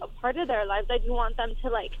a part of their lives. I do want them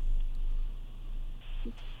to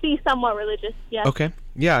be somewhat religious. Yeah. Okay.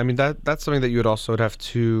 Yeah, that's something that you would have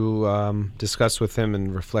to discuss with him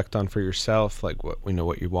and reflect on for yourself, like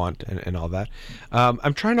what you want and all that.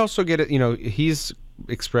 I'm trying to also get it. He's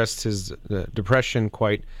expressed his depression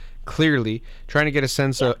quite clearly, trying to get a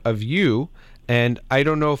sense of you. And I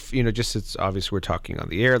don't know if just it's obvious we're talking on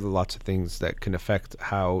the air. There are lots of things that can affect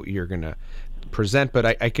how you're gonna present, but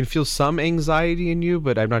I can feel some anxiety in you,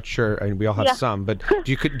 but I'm not sure. We all have some. But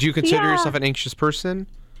do you consider yourself an anxious person?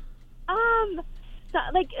 So,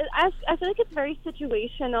 I feel like it's very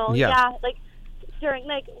situational. During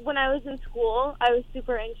when I was in school, I was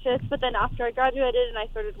super anxious, but then after I graduated and I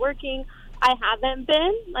started working, I haven't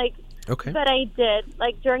been Okay. But I did.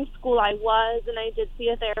 During school I was, and I did see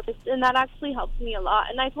a therapist, and that actually helped me a lot.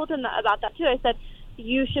 And I told him about that too. I said,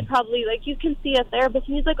 you should probably, you can see a therapist.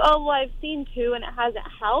 And he's like, oh, well, I've seen two, and it hasn't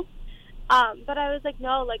helped. But I was like,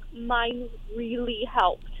 no, mine really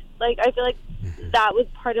helped. I feel like that was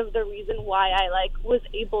part of the reason why I, was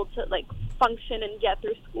able to, function and get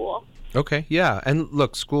through school. Okay, yeah. And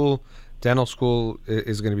look, dental school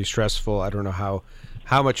is going to be stressful. I don't know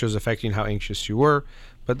how much it was affecting how anxious you were.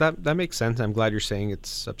 But that makes sense. I'm glad you're saying it's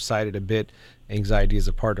subsided a bit. Anxiety is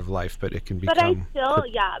a part of life, but it can become... But I still,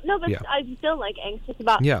 I'm still, anxious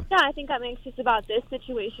about... Yeah, I think I'm anxious about this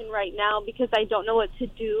situation right now because I don't know what to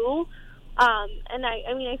do. And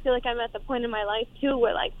I feel like I'm at the point in my life, too,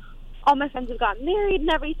 where, all my friends have gotten married and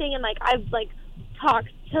everything, and, I've, talked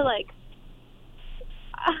to,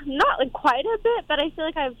 not, quite a bit, but I feel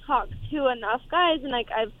like I've talked to enough guys, and,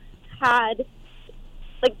 I've had...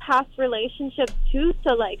 past relationships too,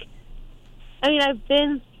 so I've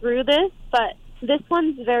been through this, but this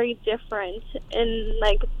one's very different, and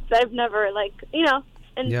I've never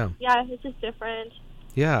it's just different.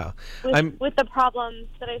 Yeah, with the problems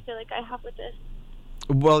that I feel like I have with this.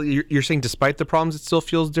 Well, you're saying despite the problems, it still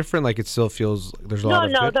feels different. It still feels there's a lot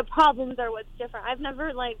of good? The problems are what's different. I've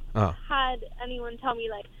never had anyone tell me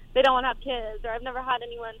they don't want to have kids, or I've never had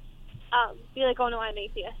anyone be like, oh no, I'm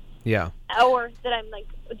atheist. Yeah. Or that I'm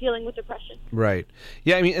dealing with depression. Right.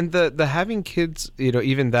 Yeah, and the having kids,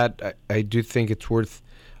 even that I do think it's worth,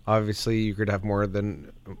 obviously you could have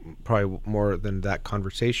probably more than that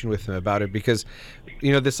conversation with him about it, because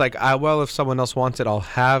this if someone else wants it, I'll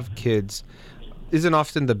have kids isn't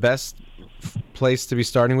often the best place to be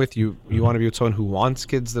starting with. You want to be with someone who wants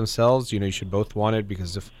kids themselves. You should both want it,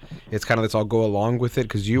 because if it's kind of let's all go along with it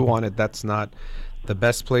because you want it, that's not the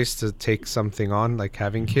best place to take something on, like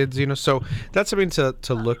having kids, so that's something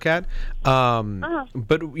to look at.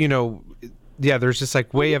 But yeah, there's this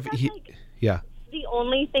like way of yeah. The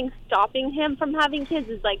only thing stopping him from having kids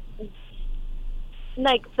is like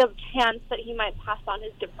the chance that he might pass on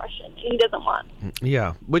his depression, and he doesn't want.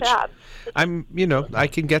 Yeah, which I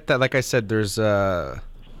can get that. Like I said, there's there's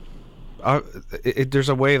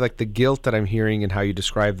a way, like the guilt that I'm hearing and how you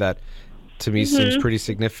describe that to me seems pretty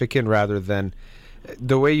significant, rather than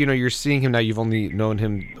the way you're seeing him now. You've only known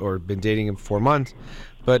him or been dating him 4 months,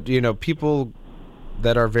 but people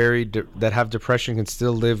that are that have depression can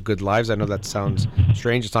still live good lives. I know that sounds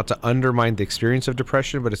strange. It's not to undermine the experience of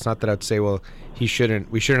depression, but it's not that I'd say, well, we shouldn't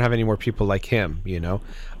have any more people like him,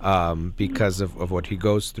 because of what he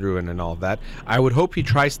goes through and all of that. I would hope he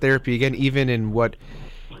tries therapy again, even in what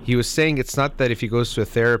he was saying. It's not that if he goes to a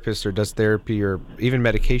therapist or does therapy or even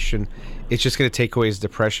medication, it's just going to take away his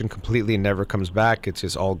depression completely and never comes back. It's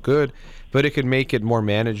just all good, but it could make it more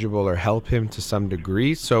manageable or help him to some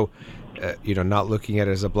degree. So, not looking at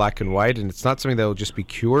it as a black and white, and it's not something that will just be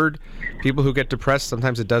cured. People who get depressed,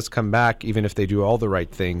 sometimes it does come back, even if they do all the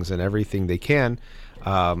right things and everything they can.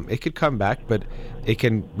 It could come back, but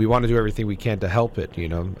we want to do everything we can to help it.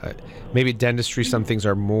 Maybe dentistry, some things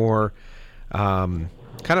are more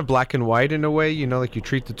kind of black and white in a way, like you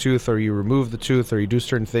treat the tooth or you remove the tooth or you do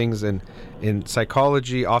certain things. And in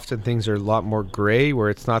psychology, often things are a lot more gray,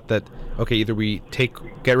 where it's not that, okay, either we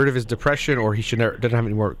get rid of his depression, or he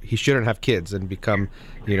shouldn't have kids and become,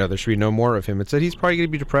 there should be no more of him. It's that he's probably going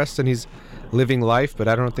to be depressed and he's living life, but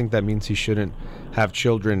I don't think that means he shouldn't have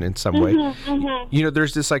children in some way.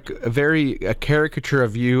 There's this like a caricature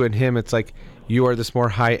of you and him. It's like you are this more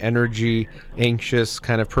high energy, anxious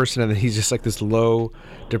kind of person, and then he's just like this low,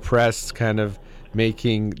 depressed, kind of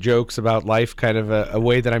making jokes about life, kind of a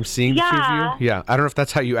way that I'm seeing the two of you. Yeah, I don't know if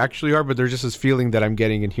that's how you actually are, but there's just this feeling that I'm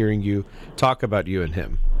getting and hearing you talk about you and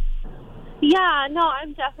him. Yeah, no,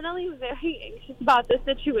 I'm definitely very anxious about this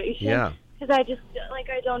situation. Yeah. Because I just,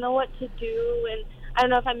 I don't know what to do, and I don't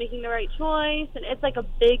know if I'm making the right choice, and it's, a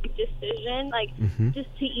big decision, just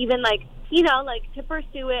to even, to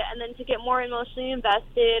pursue it, and then to get more emotionally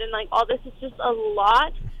invested, and, all this is just a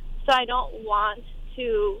lot, so I don't want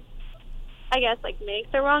to, I guess,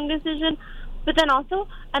 make the wrong decision. But then also,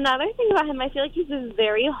 another thing about him, I feel like he's just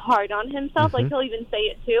very hard on himself, he'll even say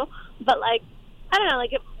it too, but, I don't know,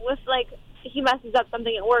 if he messes up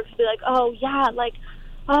something at work, he'll be like, oh, yeah,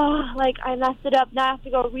 I messed it up, now I have to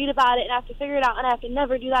go read about it, and I have to figure it out, and I have to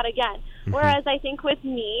never do that again. Whereas I think with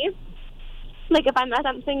me, if I mess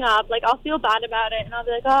something up, I'll feel bad about it, and I'll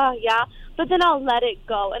be like, oh, yeah, but then I'll let it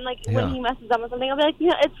go. And, when he messes up with something, I'll be like,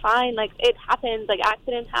 it's fine, it happens,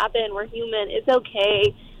 accidents happen, we're human, it's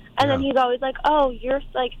okay. And then he's always like, oh, you're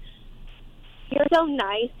so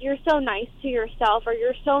nice to yourself, or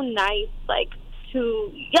you're so nice,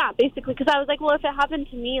 basically, because I was like, well, if it happened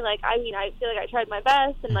to me, I feel like I tried my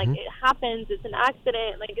best, and, it happens, it's an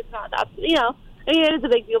accident, it's not that, it is a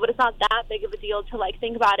big deal, but it's not that big of a deal to,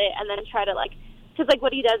 think about it, and then try to, because,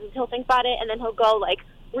 what he does is he'll think about it, and then he'll go,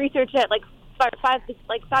 research it,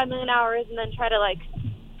 5 million hours, and then try to,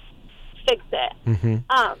 fix it.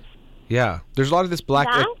 Yeah, there's a lot of this black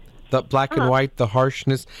and white, the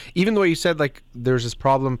harshness, even the way you said, there's this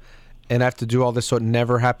problem, and I have to do all this so it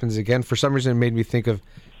never happens again. For some reason, it made me think of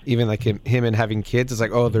even him and having kids. It's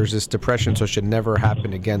like, oh, there's this depression, so it should never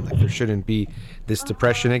happen again. There shouldn't be this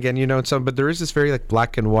depression again, and so. But there is this very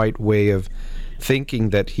black and white way of thinking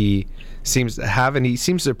that he seems to have, and he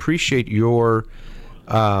seems to appreciate your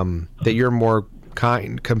that you're more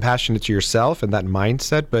kind, compassionate to yourself, and that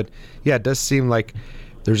mindset. But yeah, it does seem like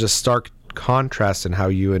there's a stark contrast in how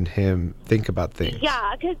you and him think about things.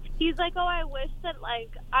 Yeah, because he's like, oh, I wish that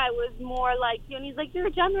I was more like you, and he's like, you're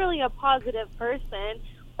generally a positive person,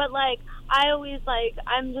 but I always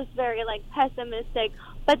I'm just very pessimistic.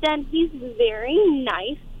 But then he's very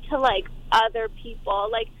nice to other people.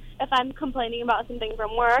 If I'm complaining about something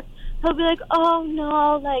from work, he'll be like, oh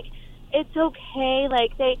no, it's okay,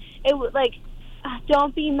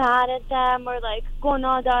 don't be mad at them, or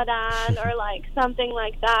gonodaran, or something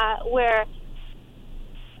like that, where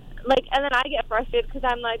and then I get frustrated because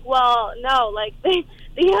I'm like, well, no, they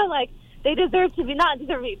deserve to be, not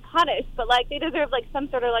deserve to be punished, but they deserve some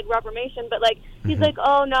sort of reprimation. But he's like,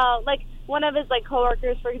 oh no, one of his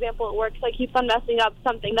coworkers, for example, at work, keeps on messing up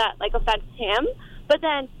something that affects him, but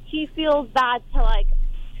then he feels bad to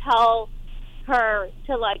tell her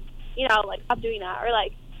to stop doing that, or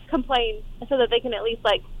complain, so that they can at least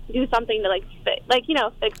do something to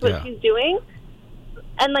fix what she's doing.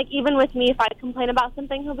 And even with me, if I complain about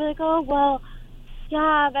something, he'll be like, oh, well,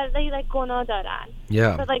 yeah, but they like gonodaran.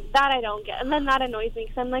 Yeah. But like that I don't get, and then that annoys me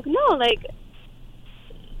because I'm like, no, like,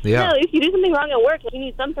 Yeah. no, if you do something wrong at work, like, you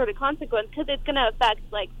need some sort of consequence because it's gonna affect,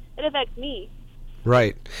 like, it affects me.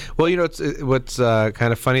 Right. Well, what's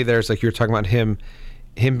kind of funny there is like you're talking about him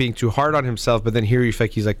being too hard on himself, but then here you feel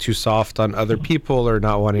like he's like too soft on other people or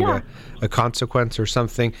not wanting a consequence or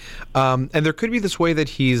something. And there could be this way that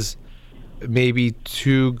he's maybe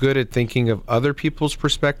too good at thinking of other people's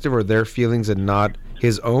perspective or their feelings and not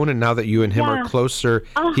his own. And now that you and him are closer,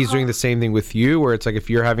 he's doing the same thing with you, where it's like if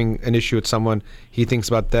you're having an issue with someone, he thinks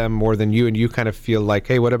about them more than you, and you kind of feel like,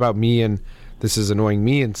 hey, what about me? And this is annoying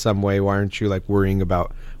me in some way. Why aren't you like worrying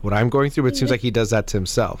about what I'm going through? But it seems like he does that to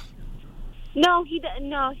himself. No, he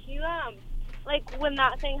like when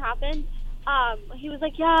that thing happened, he was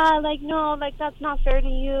like, yeah, like, no, like, that's not fair to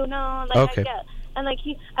you, no, like, Okay. I get, and like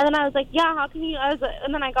and then I was like, yeah, how can you?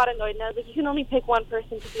 And then I got annoyed, and I was like, you can only pick one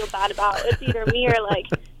person to feel bad about. It's either me or like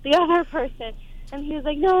the other person. And he was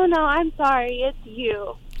like, no, I'm sorry, it's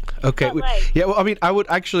you. Okay. But, like, Yeah. Well, I mean, I would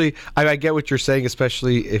actually, I get what you're saying,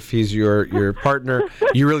 especially if he's your partner.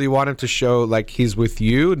 You really want him to show like he's with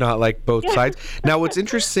you, not like both sides. Now, what's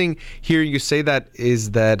interesting here, you say that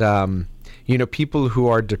is that, people who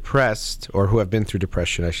are depressed or who have been through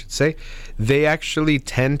depression, I should say, they actually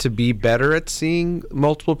tend to be better at seeing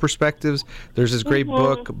multiple perspectives. There's this great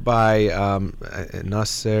book by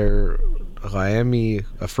Nasser Raemi,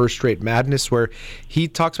 A First Rate Madness, where he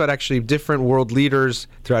talks about actually different world leaders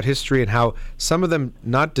throughout history and how some of them,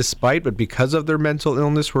 not despite, but because of their mental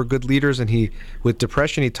illness, were good leaders. And with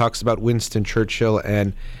depression, he talks about Winston Churchill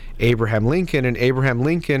and Abraham Lincoln. And Abraham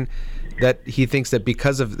Lincoln, that he thinks that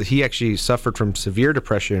he actually suffered from severe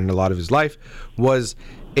depression in a lot of his life, was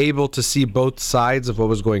able to see both sides of what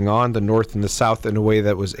was going on, the North and the South, in a way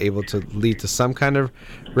that was able to lead to some kind of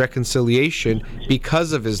reconciliation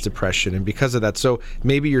because of his depression and because of that. So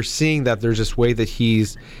maybe you're seeing that there's this way that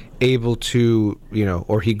he's able to,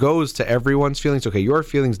 or he goes to everyone's feelings, okay, your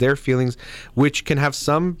feelings, their feelings, which can have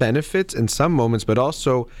some benefits in some moments, but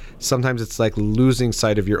also sometimes it's like losing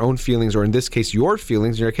sight of your own feelings, or in this case, your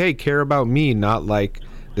feelings. You're like, hey, care about me, not like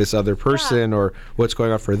this other person or what's going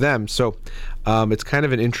on for them. So it's kind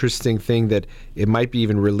of an interesting thing that it might be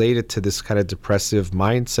even related to this kind of depressive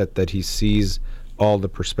mindset that he sees all the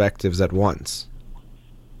perspectives at once.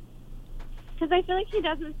 Because I feel like he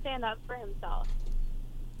doesn't stand up for himself.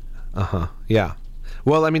 Yeah.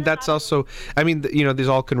 Well, I mean, that's also, these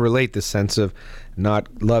all can relate, this sense of not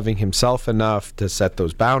loving himself enough to set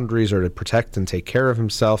those boundaries or to protect and take care of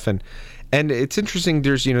himself. And it's interesting,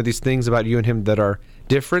 there's, these things about you and him that are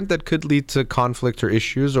different that could lead to conflict or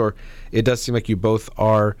issues, or it does seem like you both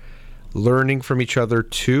are learning from each other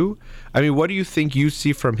too. I mean, what do you think you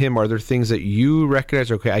see from him? Are there things that you recognize,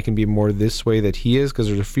 okay, I can be more this way that he is? Because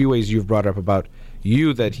there's a few ways you've brought up about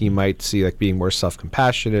you that he might see, like being more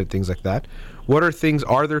self-compassionate, things like that.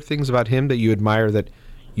 Are there things about him that you admire that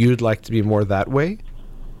you'd like to be more that way?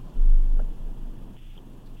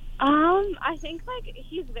 I think like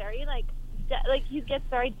he's very he gets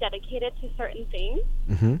very dedicated to certain things.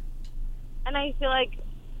 Mm-hmm. And I feel like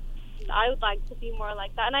I would like to be more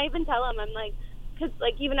like that. And I even tell him, I'm like, because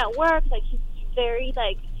like even at work, like he's very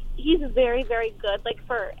very good, like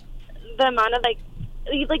for the amount of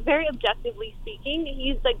he's like very objectively speaking,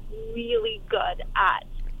 he's like really good at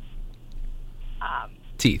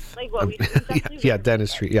teeth, like what we do.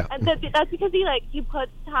 Dentistry, yeah. And that's because he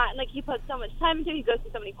puts time, he puts so much time into it. He goes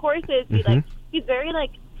through so many courses. He's very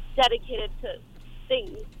dedicated to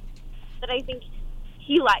things that I think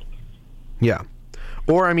he likes. Yeah.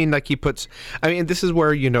 Or he puts, this is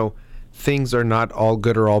where things are not all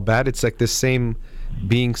good or all bad. It's like the same,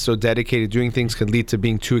 being so dedicated, doing things can lead to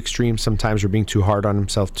being too extreme sometimes, or being too hard on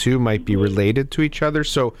himself too, might be related to each other.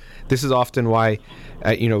 So this is often why,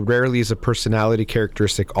 rarely is a personality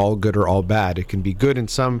characteristic all good or all bad. It can be good in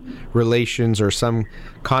some relations or some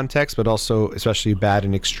contexts, but also especially bad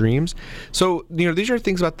in extremes. So, these are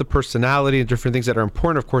things about the personality and different things that are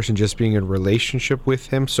important, of course, in just being in a relationship with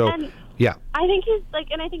him. So, yeah. I think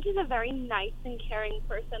he's a very nice and caring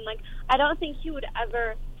person. I don't think he would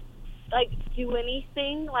ever do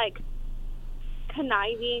anything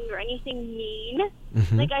conniving or anything mean.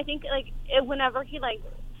 I think whenever he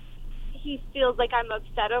feels like I'm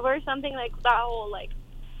upset over something, that whole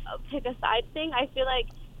pick a side thing, I feel like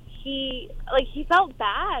he felt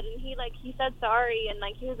bad, and he said sorry, and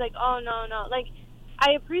he was like, oh no,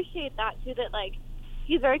 I appreciate that too, that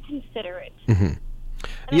he's very considerate. Mm-hmm.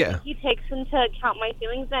 And I think he takes into account my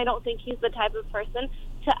feelings, and I don't think he's the type of person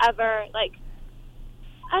to ever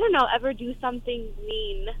ever do something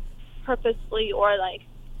mean purposely, or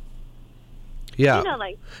Yeah. You know,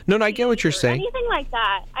 like No, I get what you're or saying. anything like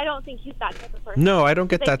that. I don't think he's that type of person. No, I don't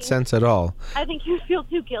get that sense at all. I think you feel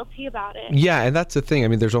too guilty about it. Yeah, and that's the thing. I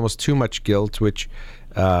mean, there's almost too much guilt, which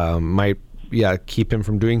might keep him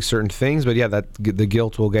from doing certain things. But that the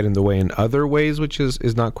guilt will get in the way in other ways, which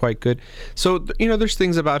is not quite good. So there's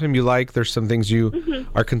things about him you like. There's some things you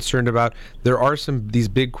are concerned about. There are these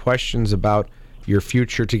big questions about your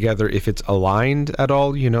future together, if it's aligned at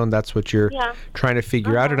all, and that's what you're trying to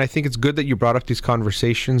figure out. And I think it's good that you brought up these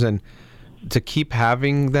conversations and to keep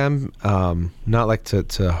having them, not like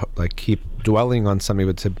to like keep dwelling on something,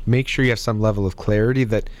 but to make sure you have some level of clarity.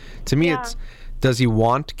 That to me, it's, does he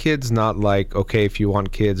want kids? Not like, okay, if you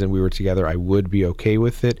want kids and we were together, I would be okay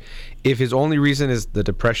with it. If his only reason is the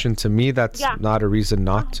depression, to me, that's not a reason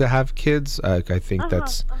not to have kids. I think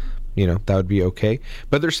that's that would be okay.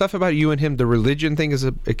 But there's stuff about you and him. The religion thing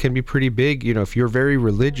it can be pretty big. If you're very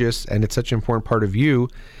religious and it's such an important part of you,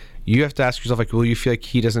 you have to ask yourself, like, will you feel like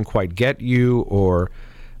he doesn't quite get you, or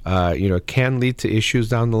it can lead to issues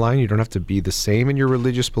down the line. You don't have to be the same in your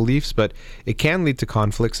religious beliefs, but it can lead to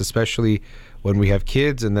conflicts, especially when we have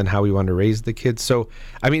kids and then how we want to raise the kids. So,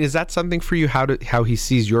 I mean, is that something for you, how he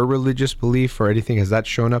sees your religious belief or anything? Has that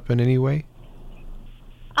shown up in any way?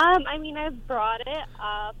 I mean, I've brought it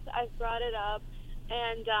up,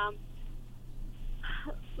 and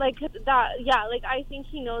like that. Yeah, like I think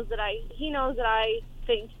he knows that I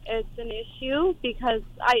think it's an issue, because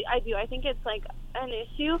I do. I think it's like an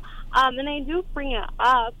issue, and I do bring it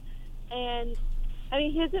up, and I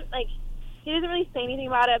mean, he doesn't really say anything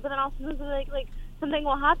about it. But then also like something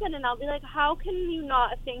will happen, and I'll be like, how can you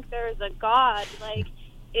not think there's a God? Like,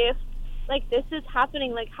 if like this is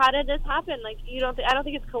happening, like how did this happen? Like I don't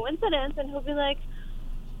think it's coincidence. And he'll be like,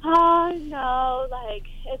 oh no, like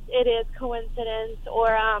it is coincidence.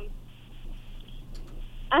 Or I'm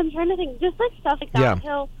trying to think, just like stuff like that.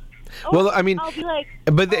 Yeah. Well, I mean, I'll be like,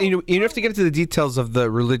 but you have to get into the details of the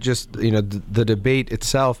religious, the debate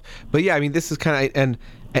itself. But yeah, I mean, this is kind of, and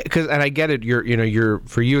I get it.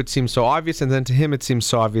 For you it seems so obvious, and then to him it seems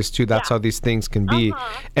so obvious too. That's how these things can be.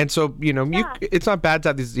 And so it's not bad to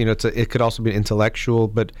have these. It could also be an intellectual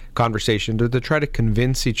but conversation to try to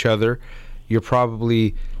convince each other. You're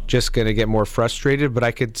probably just going to get more frustrated. But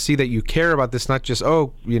I could see that you care about this, not just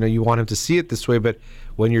you want him to see it this way, but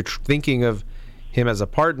when you're thinking of him as a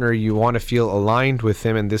partner, you want to feel aligned with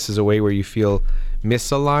him, and this is a way where you feel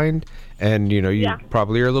misaligned, and you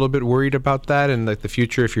probably are a little bit worried about that and like the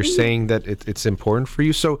future, if you're saying that it's important for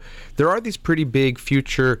you. So there are these pretty big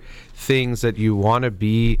future things that you want to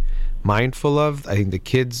be mindful of. I think the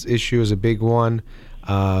kids issue is a big one.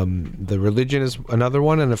 The religion is another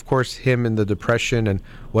one, and of course him and the depression and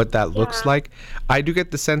what that looks like. I do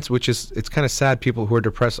get the sense, which is, it's kind of sad, people who are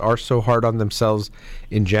depressed are so hard on themselves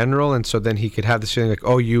in general, and so then he could have this feeling like,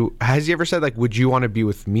 has he ever said like, would you want to be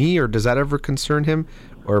with me, or does that ever concern him,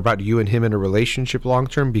 or about you and him in a relationship long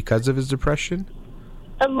term because of his depression?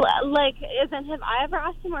 Like, isn't him? I ever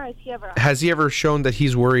asked him, or has he ever asked Has he ever shown that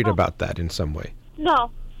he's worried about that in some way?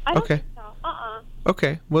 No, I don't think so.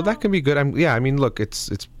 Okay, well, that can be good. I mean, look, it's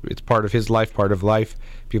part of his life, part of life.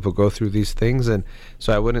 People go through these things, and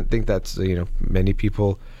so I wouldn't think that's many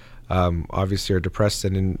people obviously are depressed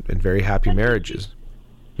and in very happy marriages.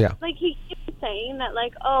 Yeah. Like he keeps saying that,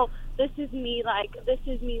 like, oh, this is me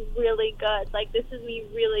really good. Like, this is me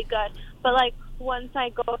really good. But like once I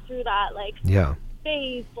go through that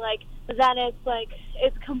phase, like then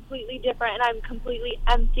it's completely different, and I'm completely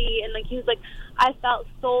empty, and like he was like, I felt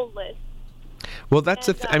soulless. Well, that's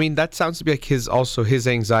I mean, that sounds to be like his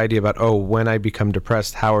anxiety about, when I become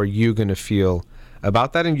depressed, how are you going to feel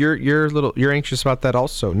about that? And you're anxious about that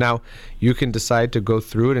also. Now, you can decide to go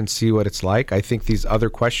through it and see what it's like. I think these other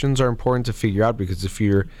questions are important to figure out, because if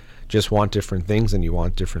you just want different things, then you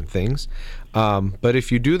want different things. But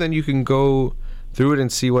if you do, then you can go through it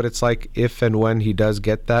and see what it's like if and when he does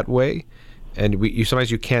get that way. And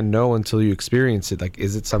sometimes you can't know until you experience it. Like,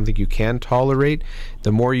 is it something you can tolerate?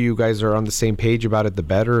 The more you guys are on the same page about it, the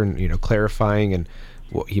better, and clarifying, and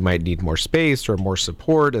he might need more space or more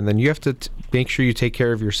support, and then you have to make sure you take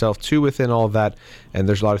care of yourself too within all of that. And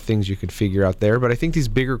there's a lot of things you can figure out there. But I think these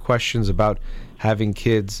bigger questions about having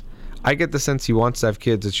kids, I get the sense he wants to have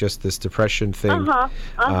kids. It's just this depression thing.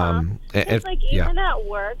 It's like even at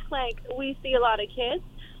work, like we see a lot of kids,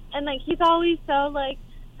 and like he's always so like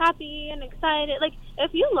happy and excited. Like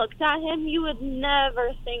if you looked at him, you would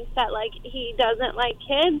never think that like he doesn't like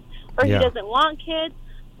kids, or he doesn't want kids,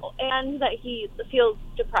 and that he feels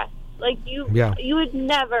depressed. Like you would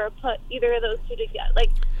never put either of those two together, like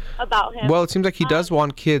about him. Well, it seems like he does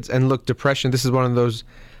want kids, and look, depression, this is one of those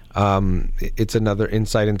it's another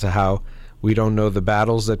insight into how we don't know the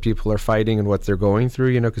battles that people are fighting and what they're going through,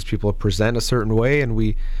 you know, because people present a certain way and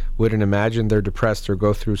we wouldn't imagine they're depressed or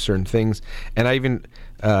go through certain things. And I even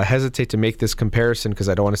hesitate to make this comparison because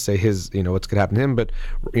I don't want to say his, you know, what's going to happen to him. But,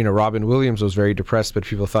 you know, Robin Williams was very depressed, but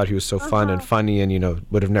people thought he was so fun and funny and, you know,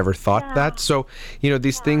 would have never thought that. So, you know,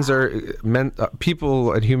 these things are meant,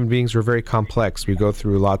 people and human beings are very complex. We go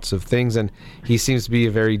through lots of things, and he seems to be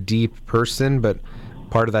a very deep person, but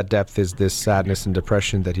part of that depth is this sadness and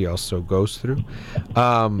depression that he also goes through.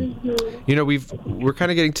 You know, we're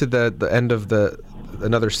kind of getting to the end of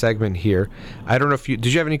another segment here. I don't know if did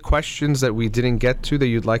you have any questions that we didn't get to that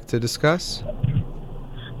you'd like to discuss?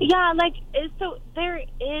 Yeah, like, so there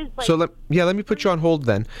is, like... So let me put you on hold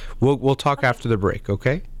then. We'll talk after the break,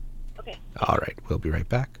 okay? Okay. All right, we'll be right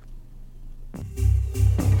back.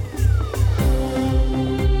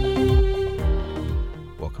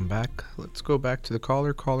 Welcome back. Let's go back to the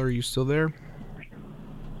caller. Caller, are you still there?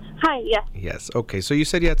 Hi, yes. Yes. Okay. So you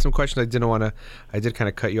said you had some questions. I did kind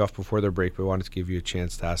of cut you off before the break, but I wanted to give you a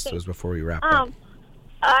chance to ask those before we wrap up.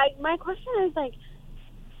 My question is, like,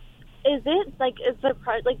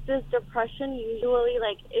 does depression usually,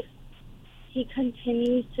 like, if he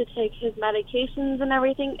continues to take his medications and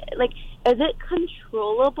everything, like, is it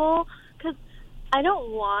controllable? Because I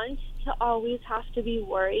don't want to always have to be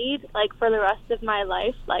worried, like, for the rest of my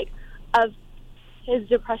life, like, of his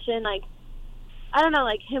depression, like, I don't know,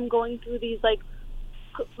 like, him going through these, like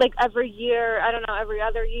every year, I don't know, every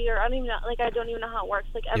other year, I don't even know how it works,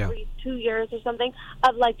 like, every 2 years or something,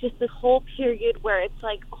 of, like, just this whole period where it's,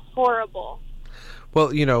 like, horrible.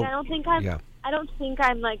 Well, you know, and I don't think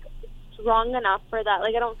I'm, like, strong enough for that.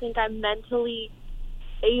 Like, I don't think I'm mentally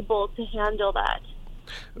able to handle that.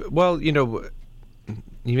 Well, you know,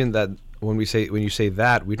 even that, when you say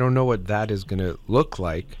that, we don't know what that is going to look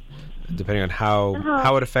like, depending on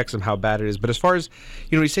how it affects him, how bad it is. But as far as,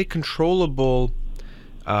 you know, you say controllable,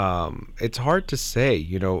 it's hard to say,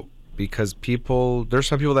 you know, because there's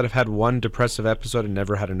some people that have had one depressive episode and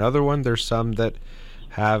never had another one. There's some that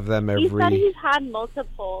have them every... He said he's had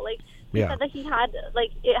multiple. Like, he said that he had,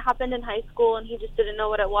 like, it happened in high school and he just didn't know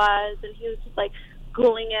what it was, and he was just, like,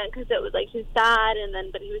 Googling it because it was, like, he was sad,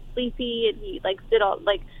 but he was sleepy, and he, like, did all,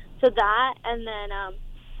 like, to that, and then,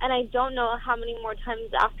 and I don't know how many more times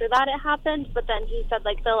after that it happened, but then he said,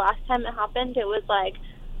 like, the last time it happened, it was, like,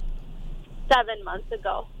 7 months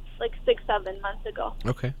ago. Like, 6-7 months ago.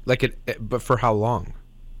 Okay. Like, but for how long?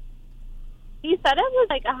 He said it was,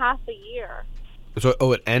 like, a half a year. So,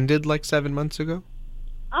 it ended, like, 7 months ago?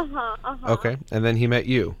 Okay. And then he met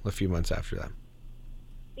you a few months after that?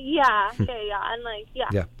 Yeah. And, like,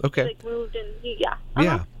 Yeah, okay. Like, moved and,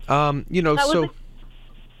 Yeah. You know, so...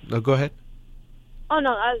 No, go ahead. Oh,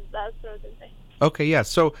 no, that's what I was going to say. Okay, yeah.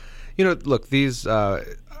 So, you know, look, these,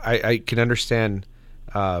 I can understand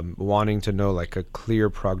wanting to know, like, a clear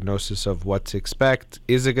prognosis of what to expect.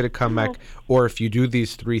 Is it going to come back? Or if you do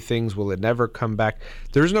these 3 things, will it never come back?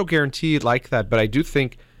 There's no guarantee like that, but I do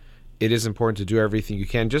think it is important to do everything you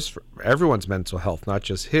can, just for everyone's mental health, not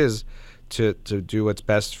just his, to do what's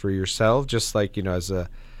best for yourself. Just like, you know, as a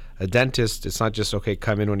dentist, it's not just, okay,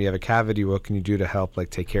 come in when you have a cavity. What can you do to help,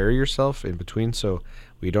 like, take care of yourself in between, so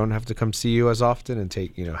we don't have to come see you as often, and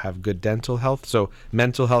have good dental health? So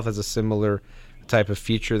mental health has a similar type of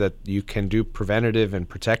feature, that you can do preventative and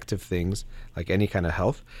protective things like any kind of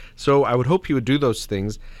health. So I would hope he would do those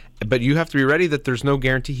things, but you have to be ready that there's no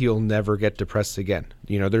guarantee he'll never get depressed again.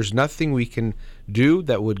 You know, there's nothing we can do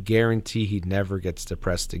that would guarantee he never gets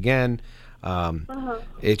depressed again.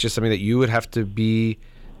 It's just something that you would have to be,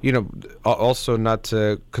 you know, also not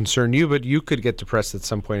to concern you, but you could get depressed at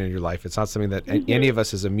some point in your life. It's not something that any of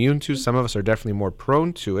us is immune to. Some of us are definitely more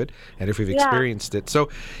prone to it, and if we've experienced it. So,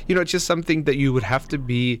 you know, it's just something that you would have to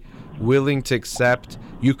be willing to accept.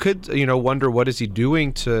 You could, you know, wonder, what is he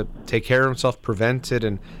doing to take care of himself, prevent it,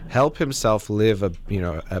 and help himself live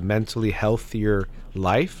a mentally healthier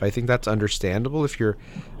life. I think that's understandable if you're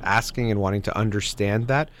asking and wanting to understand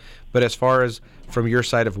that. But as far as from your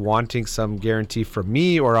side of wanting some guarantee from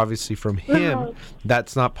me, or obviously from him,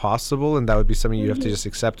 that's not possible, and that would be something you have to just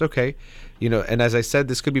accept. Okay, you know, and as I said,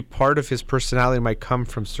 this could be part of his personality. It might come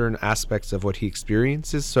from certain aspects of what he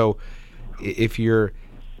experiences. So if you're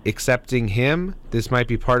accepting him, this might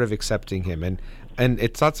be part of accepting him, and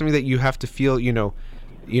it's not something that you have to feel. You know,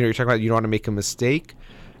 you're talking about you don't want to make a mistake.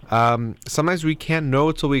 Sometimes we can't know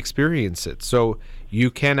until we experience it. So you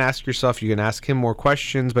can ask yourself, you can ask him more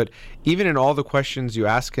questions, but even in all the questions you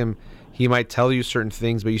ask him, he might tell you certain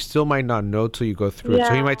things, but you still might not know till you go through it.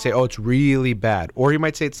 So he might say, oh, it's really bad. Or he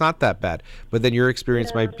might say it's not that bad. But then your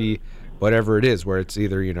experience might be whatever it is, where it's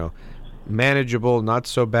either, you know, manageable, not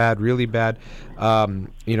so bad, really bad.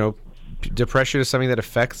 You know, depression is something that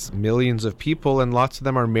affects millions of people, and lots of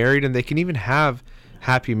them are married, and they can even have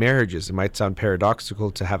happy marriages. It might sound paradoxical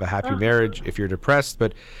to have a happy marriage if you're depressed,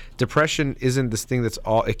 but depression isn't this thing that's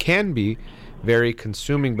all. It can be very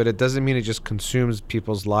consuming, but it doesn't mean it just consumes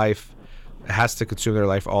people's life. It has to consume their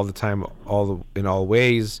life all the time, in all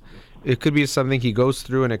ways. It could be something he goes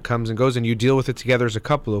through, and it comes and goes, and you deal with it together as a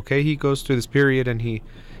couple. Okay, he goes through this period, and he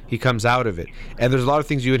comes out of it. And there's a lot of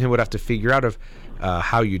things you and him would have to figure out of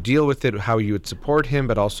how you deal with it, how you would support him,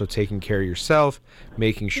 but also taking care of yourself,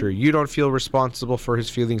 making sure you don't feel responsible for his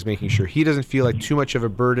feelings, making sure he doesn't feel like too much of a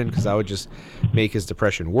burden, because that would just make his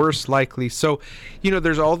depression worse, likely. So,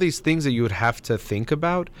 there's all these things that you would have to think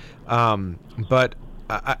about. But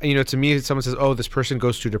to me, if someone says, "Oh, this person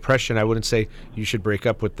goes through depression," I wouldn't say you should break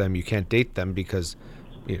up with them. You can't date them, because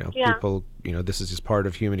people, this is just part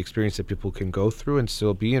of human experience that people can go through and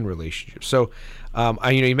still be in relationships. So,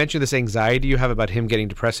 you mentioned this anxiety you have about him getting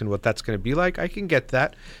depressed and what that's going to be like. I can get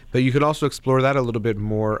that, but you can also explore that a little bit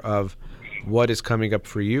more of what is coming up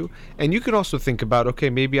for you. And you can also think about, okay,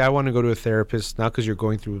 maybe I want to go to a therapist, not because you're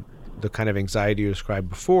going through the kind of anxiety you described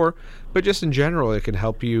before, but just in general, it can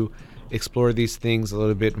help you explore these things a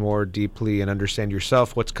little bit more deeply and understand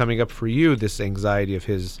yourself, what's coming up for you, this anxiety of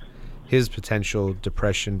his potential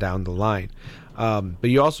depression down the line. But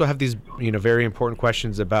you also have these, very important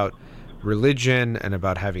questions about religion and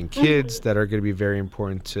about having kids that are going to be very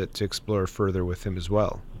important to explore further with him as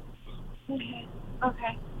well.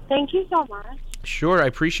 Okay. Thank you so much. Sure. I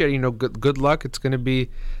appreciate it. Good luck. It's going to be,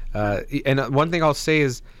 and one thing I'll say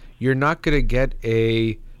is you're not going to get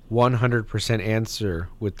a 100% answer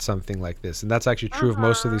with something like this. And that's actually true of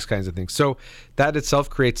most of these kinds of things. So that itself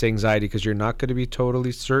creates anxiety, because you're not going to be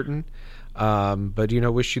totally certain. But,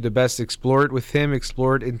 wish you the best. Explore it with him,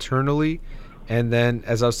 explore it internally. And then,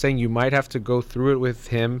 as I was saying, you might have to go through it with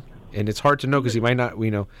him. And it's hard to know, because he might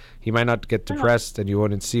not get depressed and you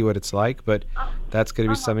wouldn't see what it's like. But that's going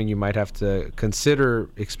to be something you might have to consider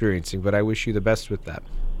experiencing. But I wish you the best with that.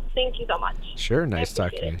 Thank you so much. Sure. Nice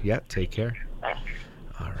talking to you. Yeah. Take care. Bye.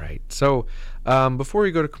 All right. So before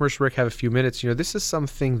we go to commercial break, have a few minutes. This is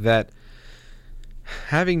something that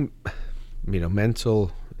having,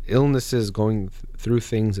 mental illnesses, going through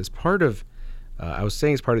things is part of, I was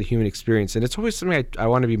saying, it's part of the human experience. And it's always something I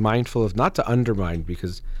want to be mindful of, not to undermine,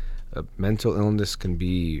 because mental illness can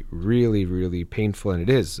be really, really painful. And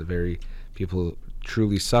it is people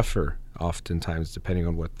truly suffer oftentimes, depending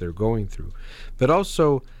on what they're going through. But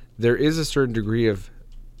also, there is a certain degree of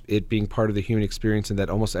it being part of the human experience, and that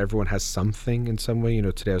almost everyone has something in some way.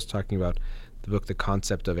 Today I was talking about the book, The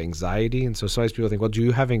Concept of Anxiety. And so sometimes people think, well, do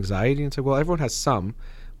you have anxiety? And it's like, well, everyone has some,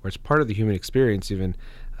 where it's part of the human experience. Even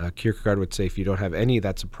Kierkegaard would say, if you don't have any,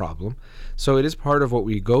 that's a problem. So it is part of what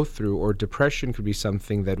we go through. Or depression could be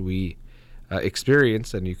something that we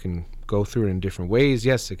experience, and you can go through it in different ways.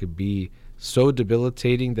 Yes, it could be so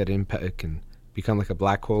debilitating that it can become like a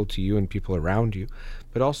black hole to you and people around you,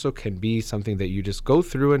 but also can be something that you just go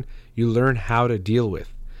through and you learn how to deal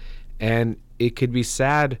with. And it could be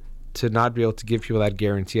sad to not be able to give people that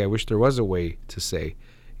guarantee. I wish there was a way to say,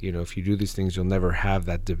 if you do these things, you'll never have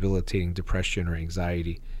that debilitating depression or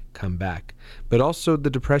anxiety come back. But also, the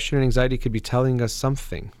depression and anxiety could be telling us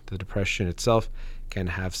something. The depression itself can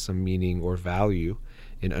have some meaning or value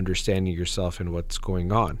in understanding yourself and what's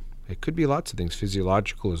going on. It could be lots of things,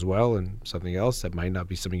 physiological as well, and something else that might not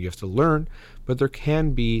be something you have to learn, but there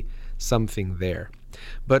can be something there.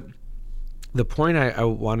 But the point I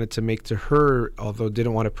wanted to make to her, although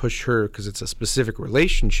didn't want to push her because it's a specific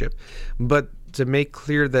relationship, but to make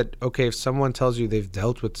clear that, okay, if someone tells you they've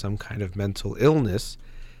dealt with some kind of mental illness,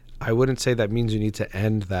 I wouldn't say that means you need to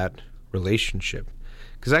end that relationship.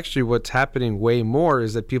 Because actually what's happening way more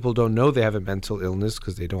is that people don't know they have a mental illness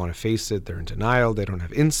because they don't want to face it. They're in denial. They don't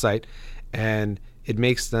have insight. And it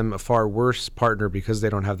makes them a far worse partner because they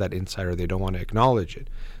don't have that insight, or they don't want to acknowledge it.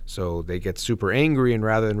 So they get super angry, and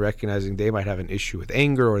rather than recognizing they might have an issue with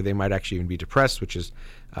anger, or they might actually even be depressed, which is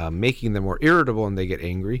making them more irritable, and they get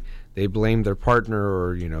angry, they blame their partner,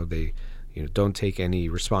 or they don't take any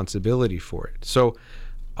responsibility for it. So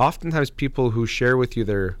oftentimes people who share with you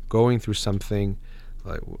they're going through something,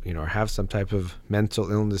 like, or have some type of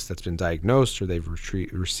mental illness that's been diagnosed, or they've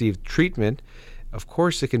received treatment, of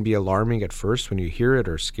course it can be alarming at first when you hear it,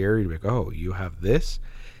 or scary, like, oh, you have this,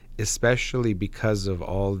 especially because of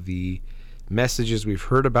all the messages we've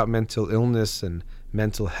heard about mental illness and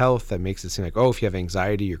mental health that makes it seem like, oh, if you have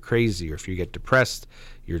anxiety, you're crazy, or if you get depressed,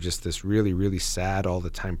 you're just this really, really sad all the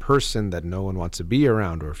time person that no one wants to be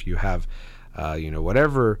around, or if you have,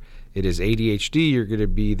 whatever it is, ADHD, you're going to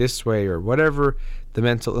be this way, or whatever the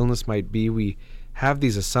mental illness might be. We have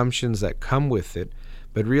these assumptions that come with it,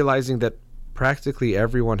 but realizing that practically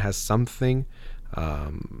everyone has something.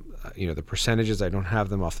 The percentages, I don't have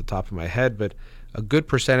them off the top of my head, but a good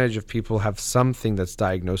percentage of people have something that's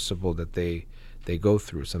diagnosable that they go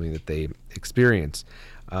through, something that they experience.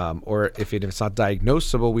 Or if it's not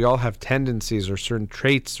diagnosable, we all have tendencies or certain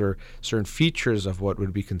traits or certain features of what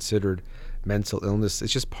would be considered mental illness.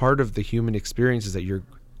 It's just part of the human experience, is that you're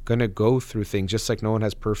going to go through things. Just like no one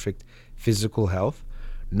has perfect physical health,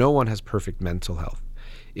 no one has perfect mental health.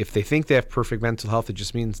 If they think they have perfect mental health, it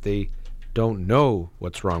just means they don't know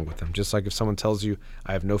what's wrong with them. Just like if someone tells you,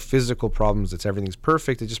 I have no physical problems, everything's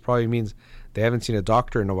perfect, it just probably means they haven't seen a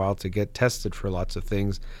doctor in a while to get tested for lots of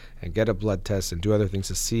things and get a blood test and do other things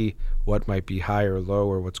to see what might be high or low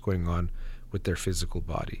or what's going on with their physical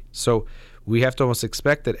body. So we have to almost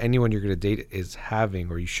expect that anyone you're going to date is having,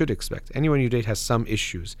 or you should expect, anyone you date has some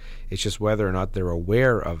issues. It's just whether or not they're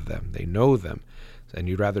aware of them, they know them. And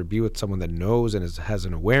you'd rather be with someone that knows and has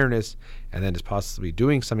an awareness and then is possibly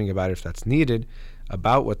doing something about it if that's needed,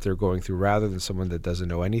 about what they're going through, rather than someone that doesn't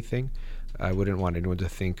know anything. I wouldn't want anyone to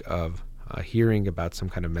think of hearing about some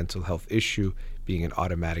kind of mental health issue being an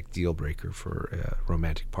automatic deal breaker for a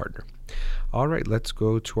romantic partner. All right, let's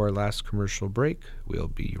go to our last commercial break. We'll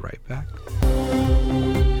be right back.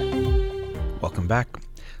 Welcome back.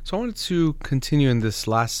 So I wanted to continue in this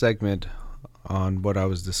last segment on what I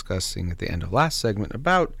was discussing at the end of last segment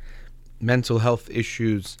about mental health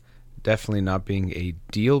issues definitely not being a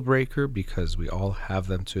deal breaker, because we all have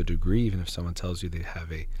them to a degree. Even if someone tells you they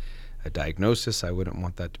have a diagnosis, I wouldn't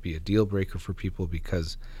want that to be a deal breaker for people,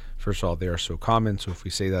 because first of all, they are so common. So if we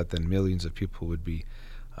say that, then millions of people would be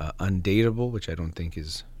undateable, which I don't think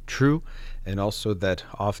is true. And also that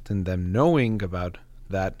often them knowing about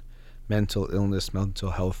that mental illness,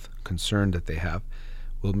 mental health concern that they have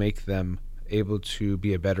will make them able to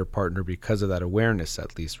be a better partner because of that awareness,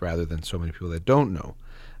 at least, rather than so many people that don't know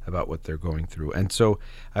about what they're going through. And so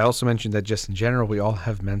I also mentioned that just in general, we all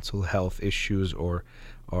have mental health issues or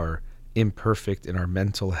are imperfect in our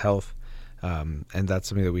mental health, and that's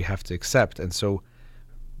something that we have to accept. And so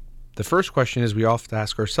the first question is, we all have to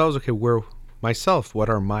ask ourselves, okay, what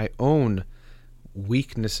are my own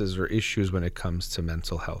weaknesses or issues when it comes to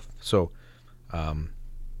mental health? So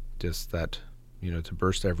just that, to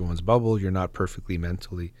burst everyone's bubble, you're not perfectly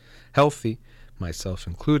mentally healthy, myself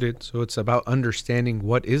included. So it's about understanding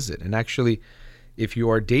what is it. And actually, if you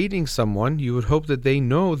are dating someone, you would hope that they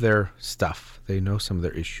know their stuff. They know some of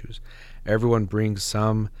their issues. Everyone brings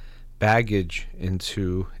some baggage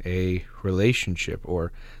into a relationship,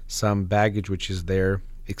 or some baggage which is their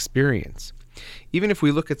experience. Even if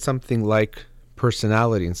we look at something like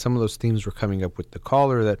personality, and some of those themes were coming up with the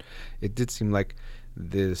caller, that it did seem like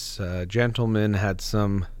this gentleman had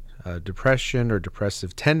some depression or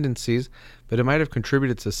depressive tendencies, but it might have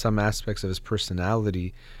contributed to some aspects of his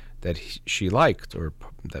personality that she liked, or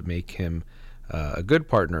that make him a good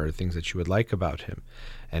partner, or things that she would like about him.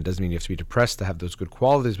 And it doesn't mean you have to be depressed to have those good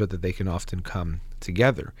qualities, but that they can often come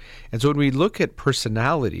together. And so when we look at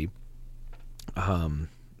personality,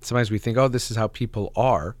 sometimes we think, oh, this is how people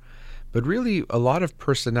are. But really, a lot of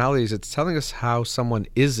personalities, it's telling us how someone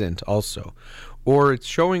isn't also. Or it's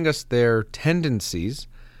showing us their tendencies,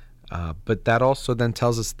 but that also then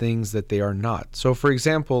tells us things that they are not. So, for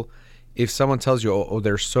example, if someone tells you, oh,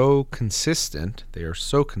 they're so consistent,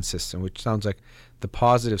 which sounds like the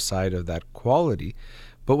positive side of that quality.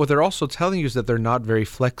 But what they're also telling you is that they're not very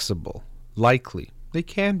flexible. Likely. They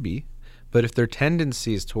can be. But if their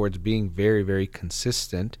tendency is towards being very, very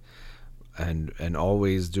consistent and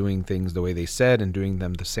always doing things the way they said and doing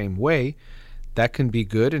them the same way, that can be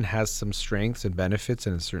good and has some strengths and benefits,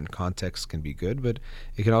 and in certain contexts can be good. But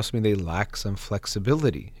it can also mean they lack some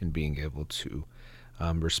flexibility in being able to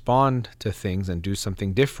respond to things and do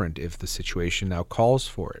something different if the situation now calls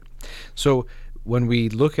for it. So when we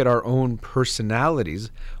look at our own personalities,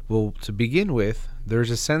 well, to begin with, there's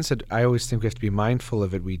a sense that I always think we have to be mindful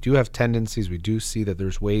of it. We do have tendencies, we do see that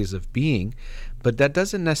there's ways of being, but that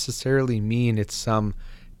doesn't necessarily mean it's some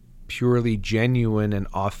purely genuine and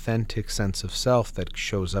authentic sense of self that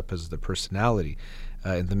shows up as the personality.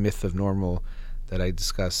 In the Myth of Normal that I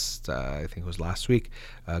discussed, I think it was last week,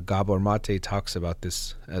 Gabor Mate talks about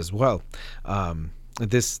this as well.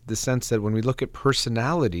 The sense that when we look at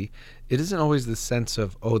personality, it isn't always the sense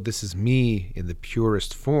of, oh, this is me in the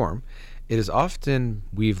purest form. It is often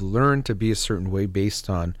we've learned to be a certain way based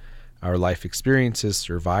on our life experiences,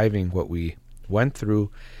 surviving what we went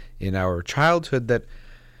through in our childhood, that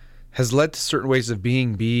has led to certain ways of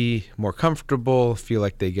being, be more comfortable, feel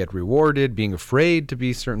like they get rewarded, being afraid to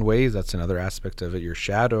be certain ways. That's another aspect of it. Your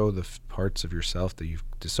shadow, the parts of yourself that you've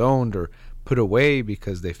disowned or put away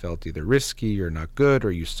because they felt either risky or not good,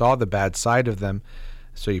 or you saw the bad side of them,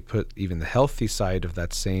 so you put even the healthy side of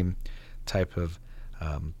that same type of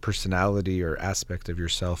personality or aspect of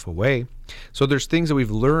yourself away. So there's things that we've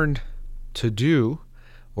learned to do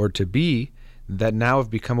or to be that now have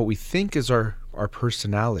become what we think is our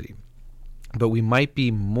personality. But we might be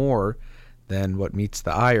more than what meets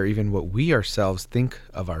the eye, or even what we ourselves think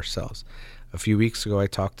of ourselves. A few weeks ago I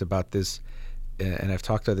talked about this, and I've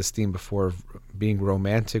talked about this theme before, of being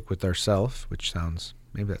romantic with ourselves, which sounds,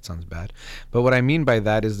 maybe that sounds bad. But what I mean by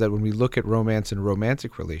that is that when we look at romance and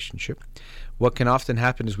romantic relationship, what can often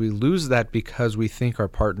happen is we lose that because we think our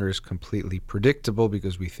partner is completely predictable,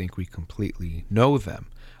 because we think we completely know them.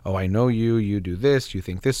 Oh, I know you, you do this, you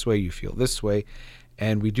think this way, you feel this way.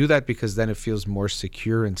 And we do that because then it feels more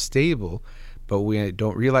secure and stable, but we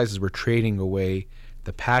don't realize is we're trading away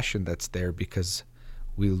the passion that's there, because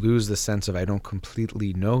we lose the sense of I don't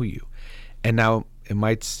completely know you. And now it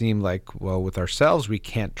might seem like, well, with ourselves, we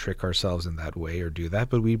can't trick ourselves in that way or do that,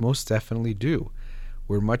 but we most definitely do.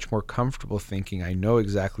 We're much more comfortable thinking, I know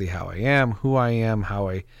exactly how I am, who I am, how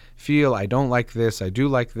I feel. I don't like this, I do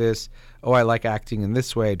like this. Oh, I like acting in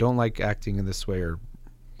this way, I don't like acting in this way, or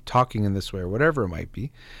talking in this way, or whatever it might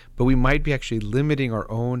be. But we might be actually limiting our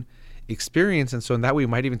own experience, and so in that way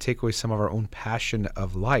we might even take away some of our own passion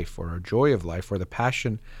of life, or our joy of life, or the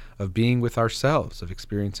passion of being with ourselves, of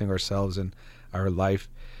experiencing ourselves and our life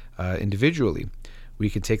individually. We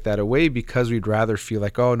can take that away because we'd rather feel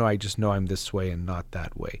like, oh no, I just know I'm this way and not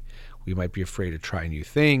that way. We might be afraid to try new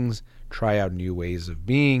things, try out new ways of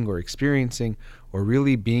being or experiencing, or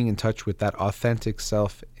really being in touch with that authentic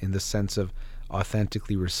self, in the sense of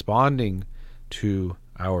authentically responding to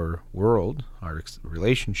our world, our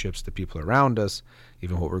relationships, the people around us,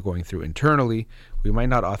 even what we're going through internally. We might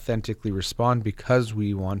not authentically respond because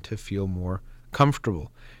we want to feel more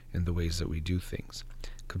comfortable in the ways that we do things.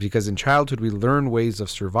 Because in childhood we learn ways of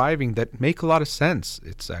surviving that make a lot of sense.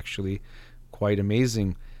 It's actually quite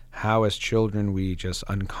amazing how as children we just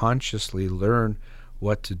unconsciously learn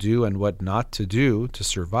what to do and what not to do to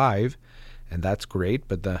survive, and that's great.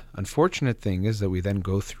 But the unfortunate thing is that we then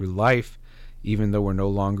go through life even though we're no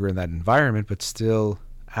longer in that environment, but still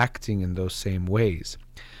acting in those same ways.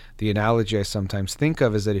 The analogy I sometimes think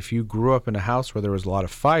of is that if you grew up in a house where there was a lot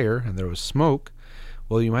of fire and there was smoke,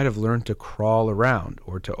 well, you might have learned to crawl around,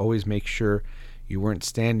 or to always make sure you weren't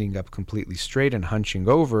standing up completely straight and hunching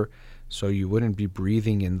over, so you wouldn't be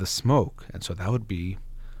breathing in the smoke. And so that would be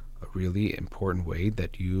a really important way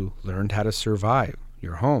that you learned how to survive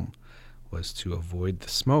your home, was to avoid the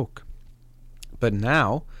smoke. But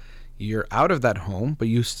now you're out of that home, but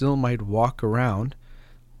you still might walk around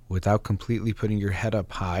without completely putting your head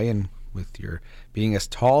up high and with your being as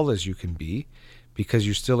tall as you can be, because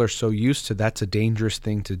you still are so used to that's a dangerous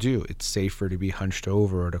thing to do. It's safer to be hunched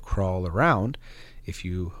over or to crawl around. If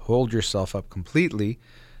you hold yourself up completely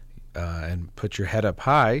and put your head up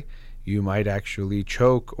high, you might actually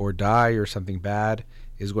choke or die, or something bad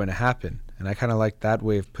is going to happen. And I kind of like that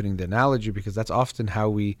way of putting the analogy, because that's often how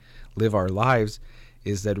we live our lives,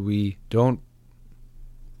 is that we don't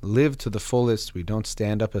live to the fullest, we don't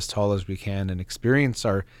stand up as tall as we can and experience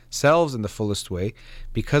ourselves in the fullest way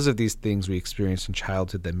because of these things we experienced in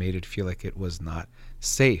childhood that made it feel like it was not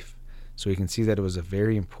safe. So we can see that it was a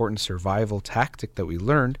very important survival tactic that we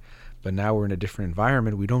learned, but now we're in a different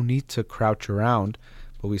environment. We don't need to crouch around,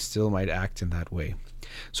 but we still might act in that way.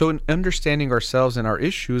 So in understanding ourselves and our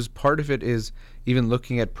issues, part of it is even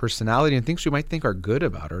looking at personality and things we might think are good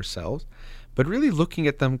about ourselves, but really looking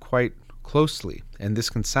at them quite closely. And this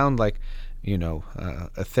can sound like,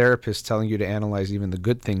 a therapist telling you to analyze even the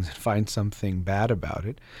good things and find something bad about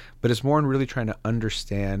it, but it's more in really trying to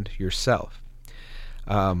understand yourself.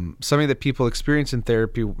 Something that people experience in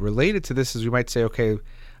therapy related to this is we might say, okay,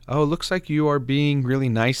 oh, it looks like you are being really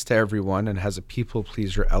nice to everyone and has a people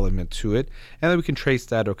pleaser element to it. And then we can trace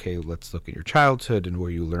that, okay, let's look at your childhood and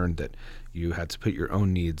where you learned that you had to put your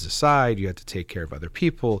own needs aside, you had to take care of other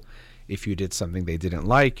people. If you did something they didn't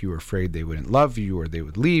like, you were afraid they wouldn't love you or they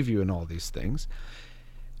would leave you, and all these things.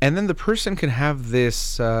 And then the person can have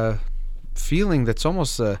this feeling that's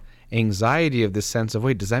almost anxiety of this sense of,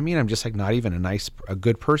 wait, does that mean I'm just like not even a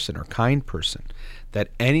good person or kind person? That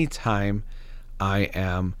anytime I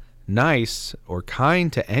am nice or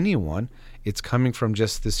kind to anyone, it's coming from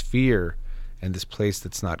just this fear and this place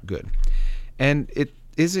that's not good. And it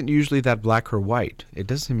isn't usually that black or white. It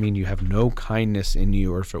doesn't mean you have no kindness in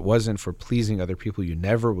you, or if it wasn't for pleasing other people, you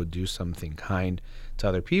never would do something kind to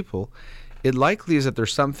other people. It likely is that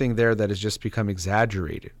there's something there that has just become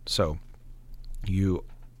exaggerated. So you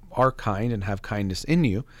are kind and have kindness in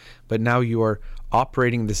you, but now you are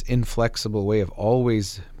operating this inflexible way of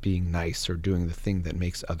always being nice or doing the thing that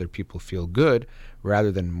makes other people feel good,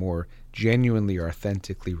 rather than more genuinely or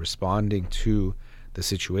authentically responding to the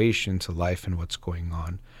situation, to life, and what's going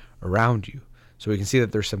on around you. So we can see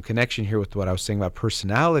that there's some connection here with what I was saying about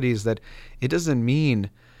personalities, that it doesn't mean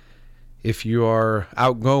if you are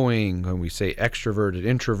outgoing, when we say extroverted,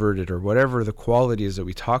 introverted, or whatever the quality is that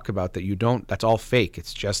we talk about, that you don't, that's all fake.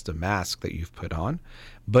 It's just a mask that you've put on.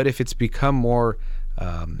 But if it's become more,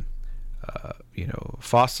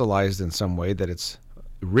 fossilized in some way, that it's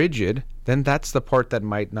rigid, then that's the part that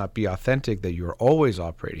might not be authentic, that you're always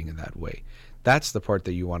operating in that way. That's the part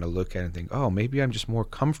that you want to look at and think, oh, maybe I'm just more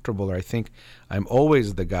comfortable, or I think I'm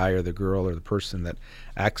always the guy or the girl or the person that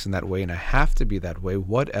acts in that way, and I have to be that way.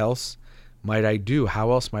 What else might I do?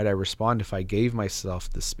 How else might I respond if I gave myself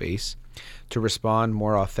the space to respond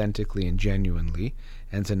more authentically and genuinely,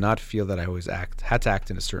 and to not feel that I always had to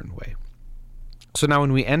act in a certain way? So now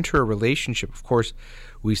when we enter a relationship, of course,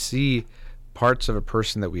 we see parts of a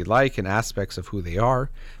person that we like and aspects of who they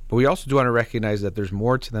are, but we also do want to recognize that there's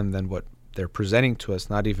more to them than what they're presenting to us,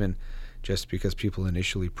 not even just because people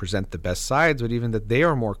initially present the best sides, but even that they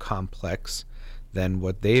are more complex than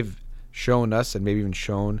what they've shown us and maybe even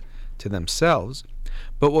shown to themselves.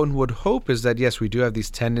 But one would hope is that, yes, we do have these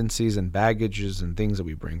tendencies and baggages and things that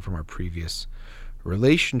we bring from our previous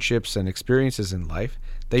relationships and experiences in life,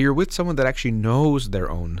 that you're with someone that actually knows their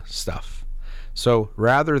own stuff. So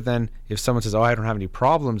rather than if someone says, oh, I don't have any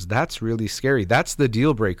problems, that's really scary. That's the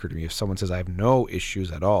deal breaker to me. If someone says I have no issues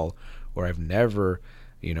at all, or I've never,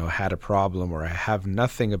 had a problem, or I have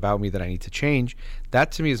nothing about me that I need to change,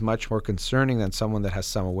 that to me is much more concerning than someone that has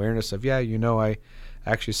some awareness of, I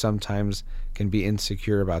actually sometimes can be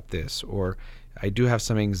insecure about this, or I do have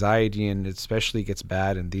some anxiety and it especially gets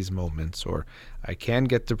bad in these moments, or I can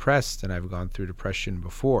get depressed and I've gone through depression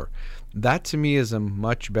before. That to me is a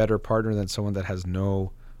much better partner than someone that has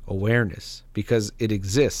no awareness, because it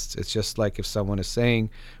exists. It's just like if someone is saying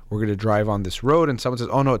we're going to drive on this road and someone says,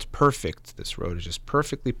 oh no, it's perfect. This road is just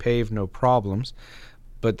perfectly paved, no problems.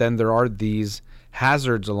 But then there are these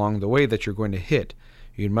hazards along the way that you're going to hit.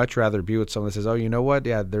 You'd much rather be with someone that says, oh, you know what?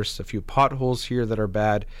 Yeah, there's a few potholes here that are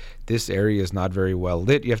bad. This area is not very well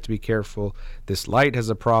lit. You have to be careful. This light has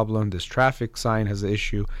a problem. This traffic sign has an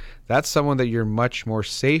issue. That's someone that you're much more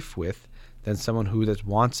safe with than someone who that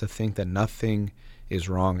wants to think that nothing is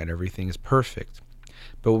wrong and everything is perfect.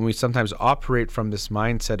 But when we sometimes operate from this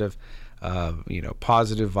mindset of,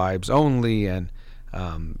 positive vibes only, and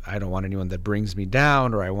I don't want anyone that brings me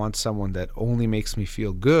down, or I want someone that only makes me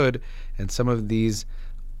feel good, and some of these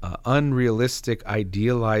unrealistic,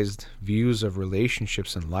 idealized views of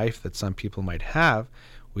relationships in life that some people might have,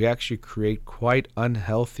 we actually create quite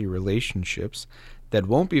unhealthy relationships that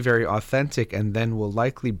won't be very authentic, and then will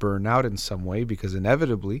likely burn out in some way, because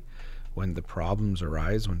inevitably, when the problems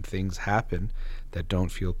arise, when things happen that don't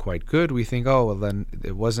feel quite good, we think, oh, well, then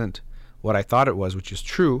it wasn't what I thought it was, which is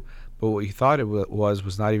true, but what you thought it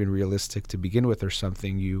was not even realistic to begin with, or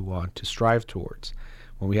something you want to strive towards.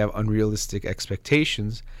 When we have unrealistic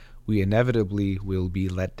expectations, we inevitably will be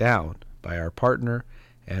let down by our partner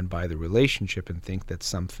and by the relationship and think that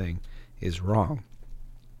something is wrong.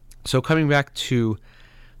 So coming back to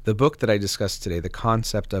the book that I discussed today, The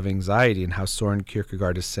Concept of Anxiety, and how Soren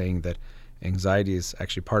Kierkegaard is saying that anxiety is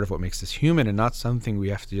actually part of what makes us human and not something we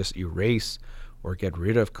have to just erase or get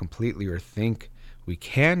rid of completely, or think we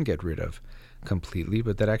can get rid of completely,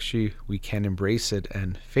 but that actually we can embrace it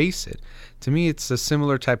and face it. To me, it's a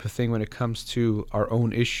similar type of thing when it comes to our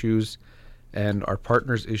own issues and our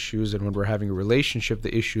partner's issues, and when we're having a relationship,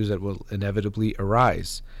 the issues that will inevitably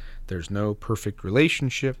arise. There's no perfect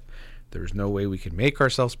relationship. There's no way we can make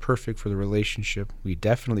ourselves perfect for the relationship. We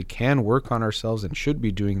definitely can work on ourselves and should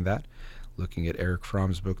be doing that, looking at Erich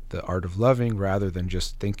Fromm's book, The Art of Loving, rather than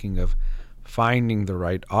just thinking of finding the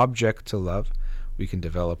right object to love. We can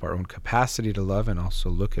develop our own capacity to love, and also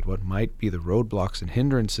look at what might be the roadblocks and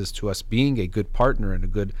hindrances to us being a good partner and a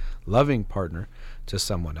good loving partner to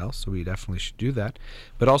someone else. So we definitely should do that.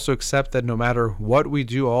 But also accept that no matter what we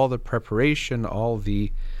do, all the preparation, all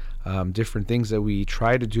the different things that we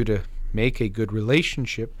try to do to make a good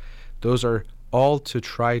relationship, those are all to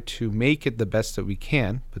try to make it the best that we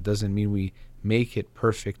can, but doesn't mean we make it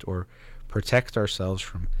perfect or protect ourselves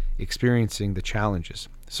from experiencing the challenges.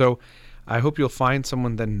 So I hope you'll find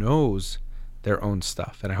someone that knows their own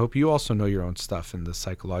stuff, and I hope you also know your own stuff and the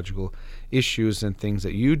psychological issues and things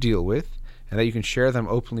that you deal with, and that you can share them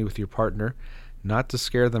openly with your partner, not to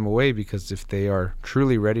scare them away, because if they are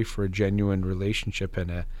truly ready for a genuine relationship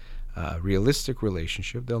and a realistic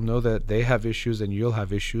relationship, they'll know that they have issues and you'll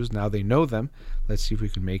have issues. Now they know them. Let's see if we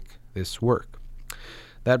can make this work.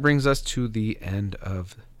 That brings us to the end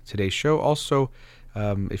of today's show. Also,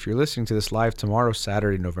 if you're listening to this live tomorrow,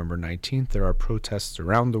 Saturday, November 19th, there are protests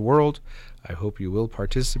around the world. I hope you will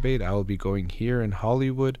participate. I will be going here in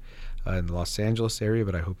Hollywood, in the Los Angeles area,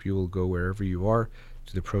 but I hope you will go wherever you are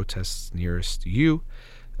to the protests nearest you.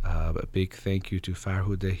 A big thank you to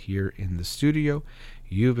Farhuda here in the studio.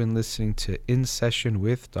 You've been listening to In Session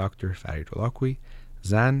with Dr. Farid Holakwi.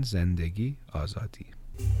 Zan Zendegi Azadi.